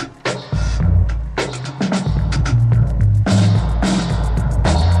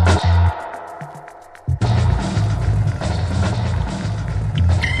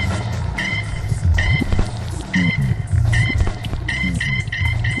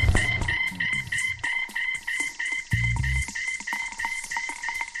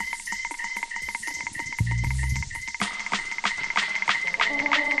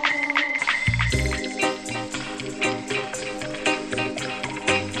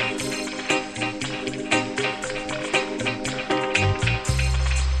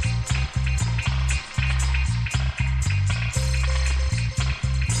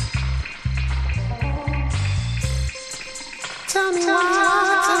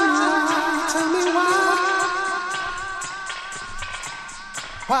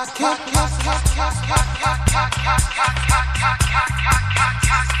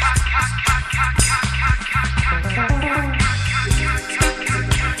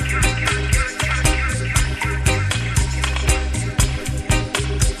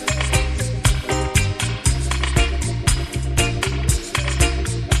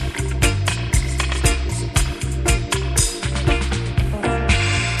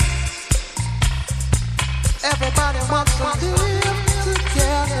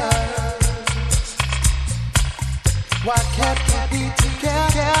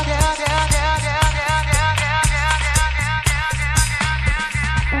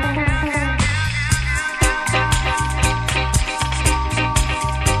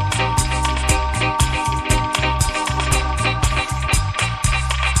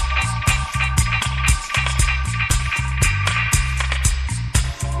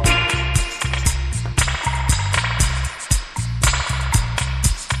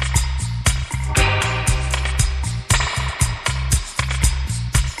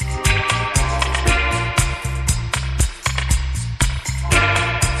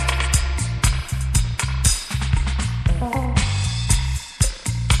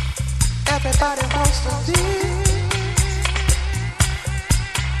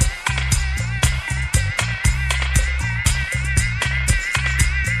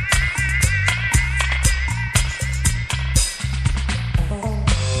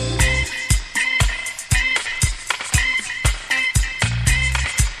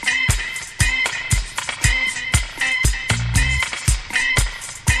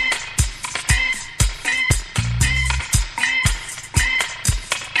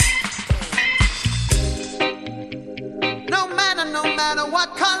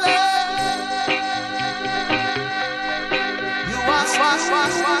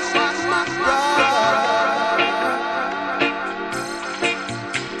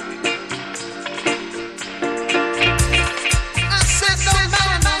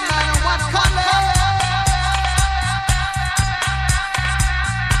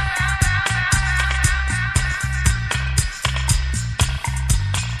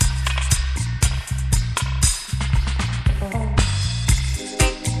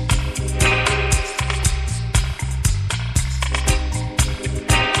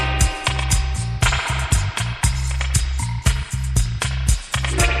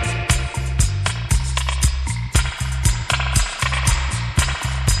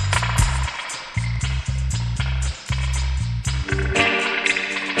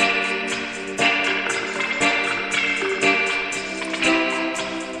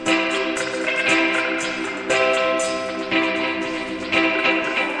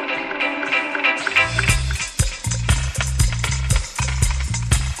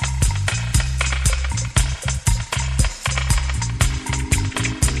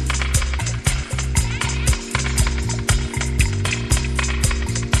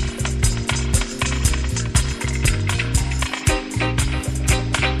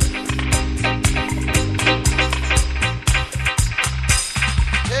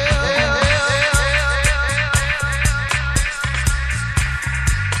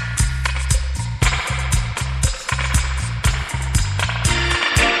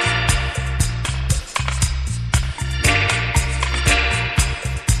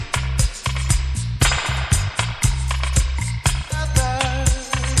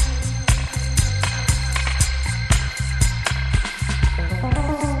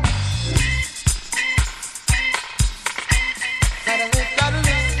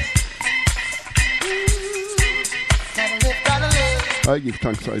 I give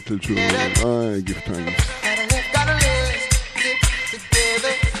thanks, I tell you. I give thanks.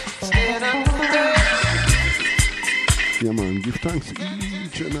 Yeah, man, give thanks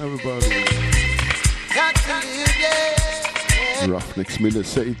each and everybody. Got to live, yeah. Ruffneck, Smille,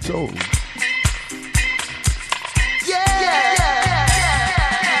 say it so. Yeah,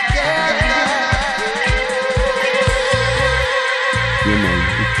 man,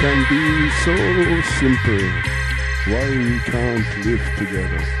 it can be so simple. Why we can't live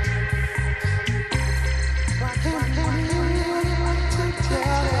together?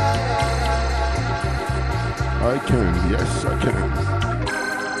 I can, yes, I can.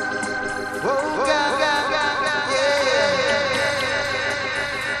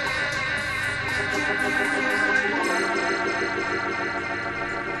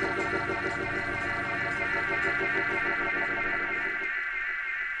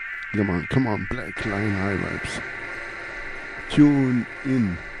 Come on, Black Line High Vibes. Tune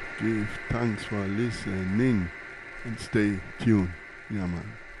in, give thanks for listening, and stay tuned. Yeah,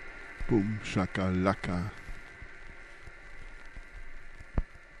 man. Boom, shakalaka.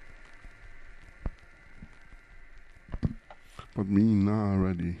 But me now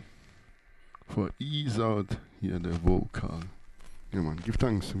ready for ease out here the vocal. Yeah, man, give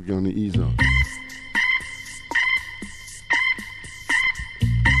thanks, we're gonna ease out.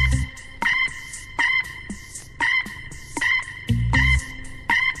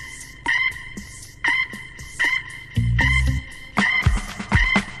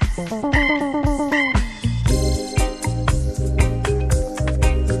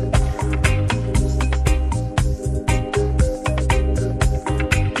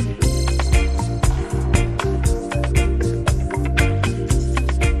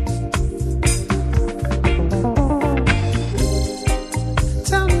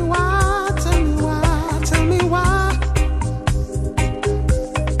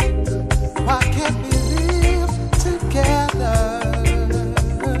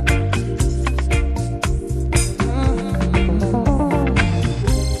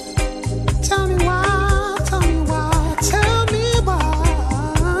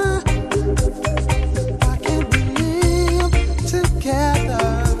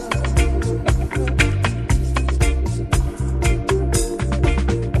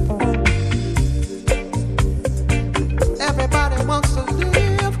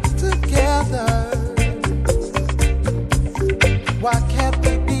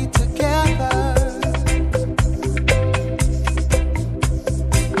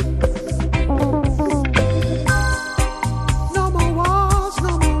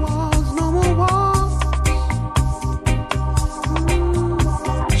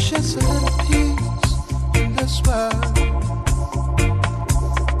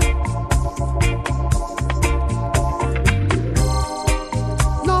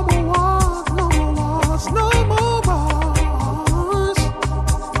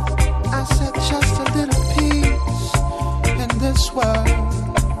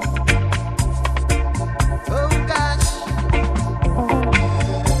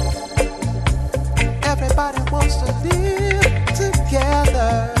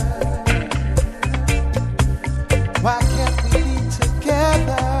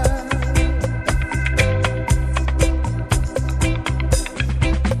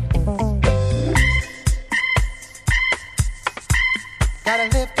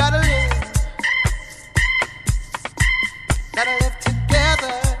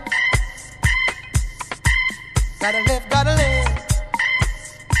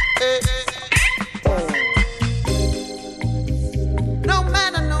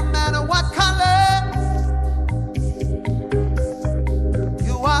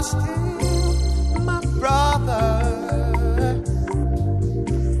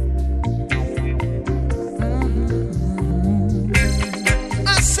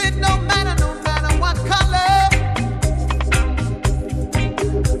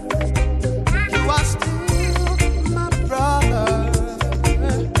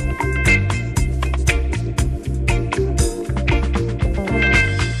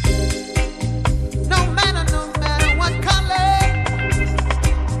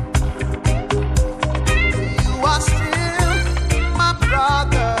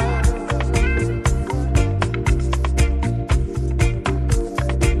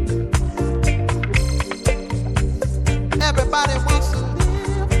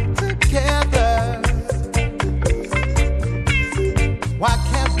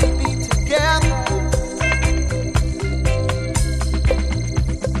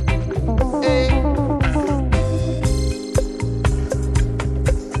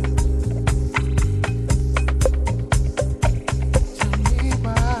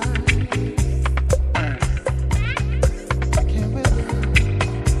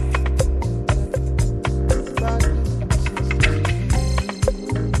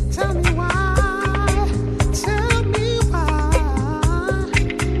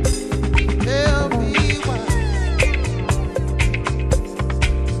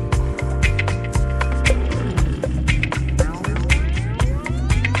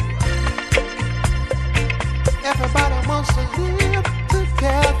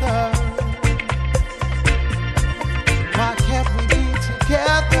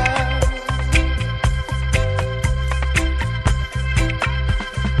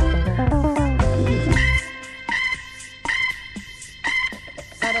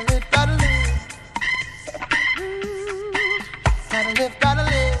 gotta live. Gotta live, gotta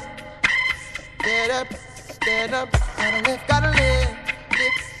live. Get up, stand up. Gotta live.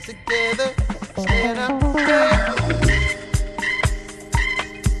 Live together. Stand up, yeah.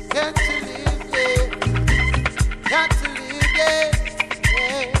 Got to live, yeah. Got to live, yeah.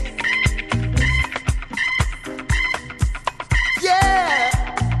 Yeah.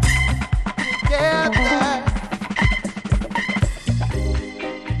 Yeah.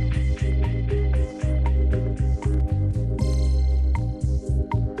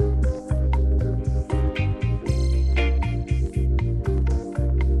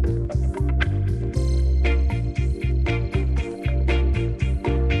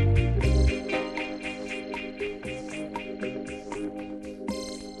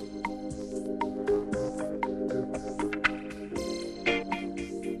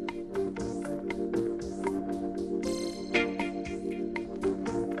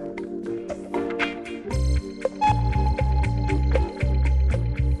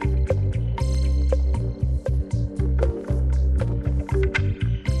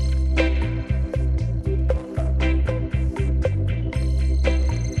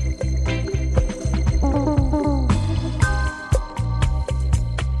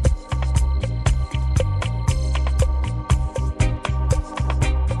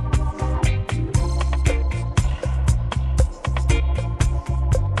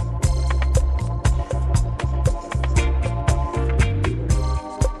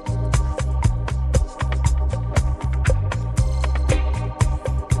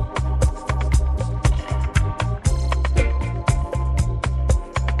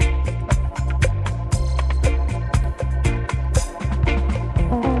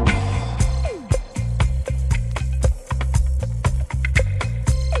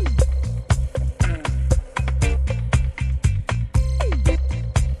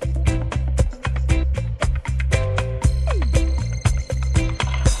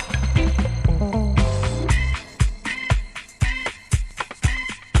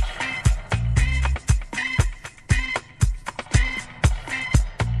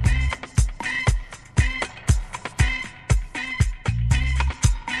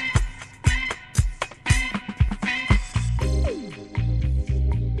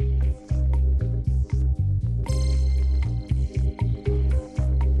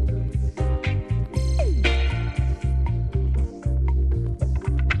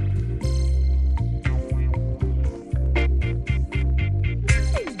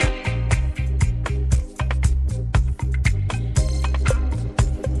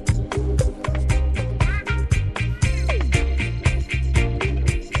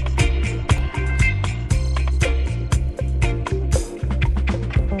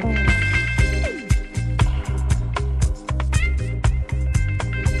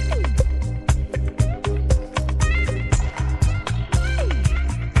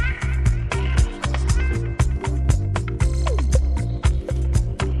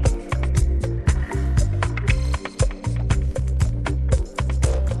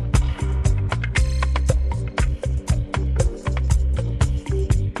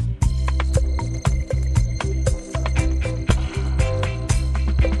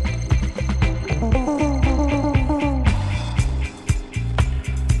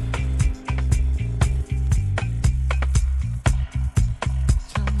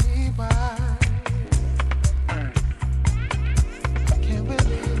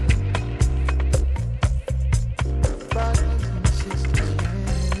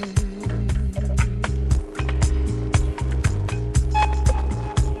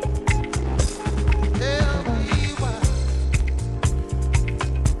 Together.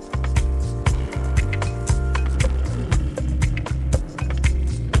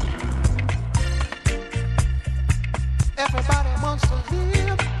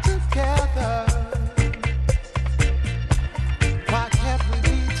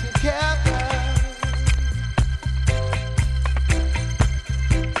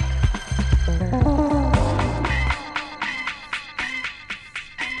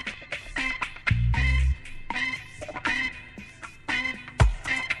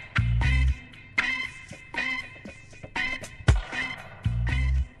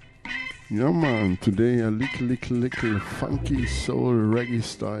 Yeah, man, today a little funky soul reggae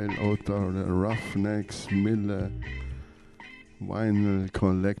style Outta, the Ruffneck, Smille vinyl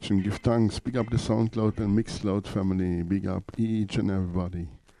collection. Give thanks, big up the SoundCloud and Mixcloud family, big up each and everybody.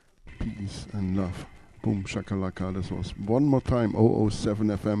 Peace and love. Boom, shakalaka, das was one more time 007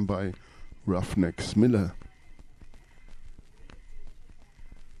 FM by Ruffneck, Smille.